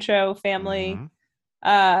CBS crime show family.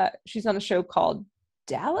 Mm-hmm. She's on a show called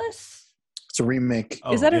Dallas. It's a remake.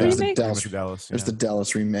 Is that a remake? Dallas, Dallas. It's the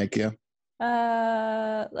Dallas remake, yeah.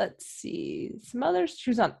 Let's see. Some others. She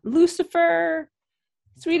was on Lucifer,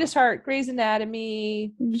 Sweetest Heart, Grey's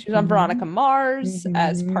Anatomy. She was on Veronica Mars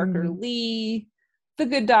as Parker Lee, The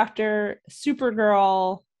Good Doctor,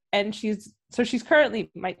 Supergirl, and she's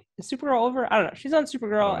currently is Supergirl over? I don't know. She's on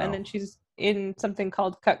Supergirl, and then she's in something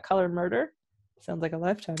called Cut Color Murder. Sounds like a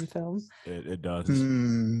Lifetime film. It does.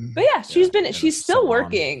 But yeah, she's still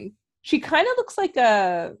working. She kind of looks like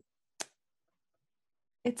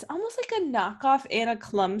it's almost like a knockoff Anna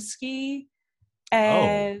Klumsky.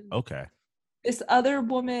 And okay. This other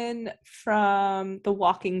woman from The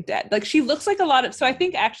Walking Dead. Like she looks like a lot of, so I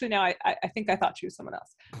think actually now I think I thought she was someone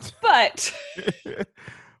else. But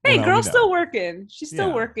hey, girl's still working. She's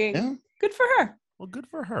still working. Yeah. Good for her. Well, good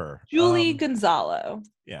for her. Julie Gonzalo.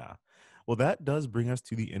 Yeah. Well, that does bring us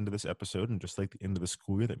to the end of this episode. And just like the end of the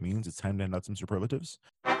school year, that means it's time to hand out some superlatives.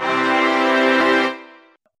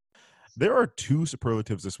 There are 2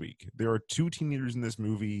 superlatives this week. There are 2 teenagers in this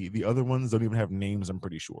movie. The other ones don't even have names, I'm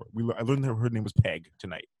pretty sure. I learned that her name was Peg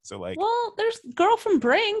tonight. So, like... Well, there's girl from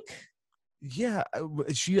Brink. Yeah.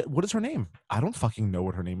 What is her name? I don't fucking know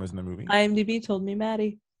what her name is in the movie. IMDb told me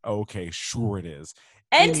Maddie. Okay, sure it is.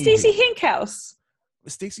 And Stacey Hinkhouse.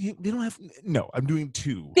 Stacey, they don't have... No, I'm doing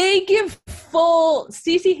 2. They give full...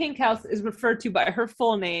 Stacey Hinkhouse is referred to by her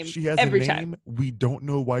full name She has every a name. time. We don't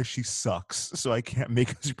know why she sucks, so I can't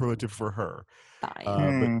make a superlative for her.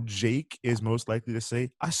 But Jake is most likely to say,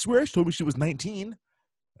 I swear she told me she was 19.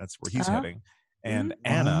 That's where he's heading. And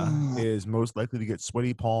Anna is most likely to get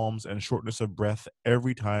sweaty palms and shortness of breath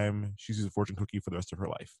every time she sees a fortune cookie for the rest of her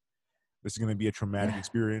life. This is going to be a traumatic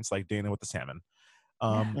experience like Dana with the salmon.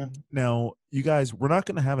 Now, you guys, we're not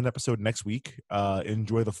going to have an episode next week.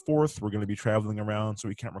 Enjoy the 4th. We're going to be traveling around, so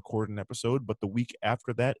we can't record an episode. But the week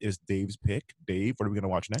after that is Dave's pick. Dave, what are we going to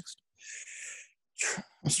watch next? I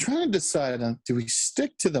was trying to decide, do we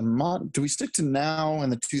stick to now in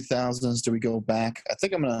the 2000s? Do we go back? I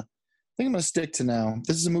think I'm gonna stick to now.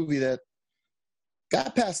 This is a movie that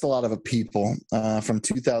got past a lot of people from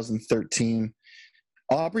 2013.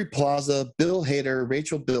 Aubrey Plaza, Bill Hader,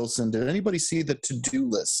 Rachel Bilson. Did anybody see the to-do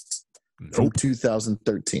list from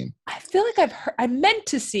 2013? I feel like I meant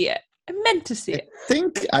to see it. I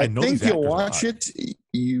think you'll watch it.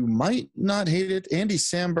 You might not hate it. Andy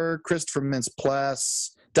Samberg, Christopher Mintz-Plasse,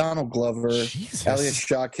 Donald Glover, Elliot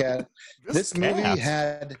Shawkat. This movie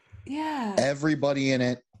had everybody in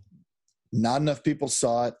it. Not enough people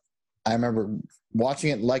saw it. I remember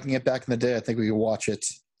watching it, liking it back in the day. I think we could watch it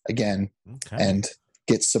again and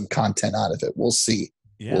get some content out of it. We'll see.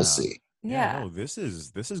 Yeah. We'll see. Yeah. No, this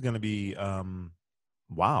is going to be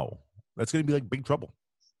wow. That's going to be like Big Trouble.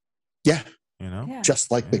 Yeah. You know? Just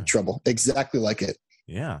like Big Trouble. Exactly like it.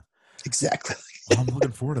 Yeah. Exactly. Well, I'm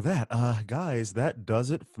looking forward to that. Guys, that does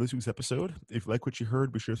it for this week's episode. If you like what you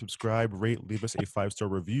heard, be sure to subscribe, rate, leave us a 5-star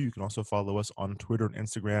review. You can also follow us on Twitter and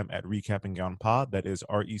Instagram at RecapandGownPod. That is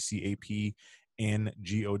RecapNGOWNPOD.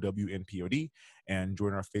 And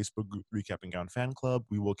join our Facebook group, Recap and Gown Fan Club.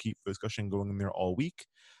 We will keep the discussion going in there all week.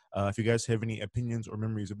 If you guys have any opinions or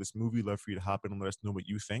memories of this movie, love for you to hop in and let us know what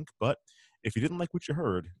you think. But if you didn't like what you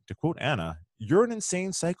heard, to quote Anna, you're an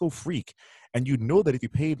insane psycho freak. And you know that if you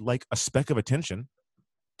paid like a speck of attention.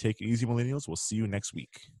 Take it easy, millennials. We'll see you next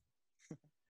week.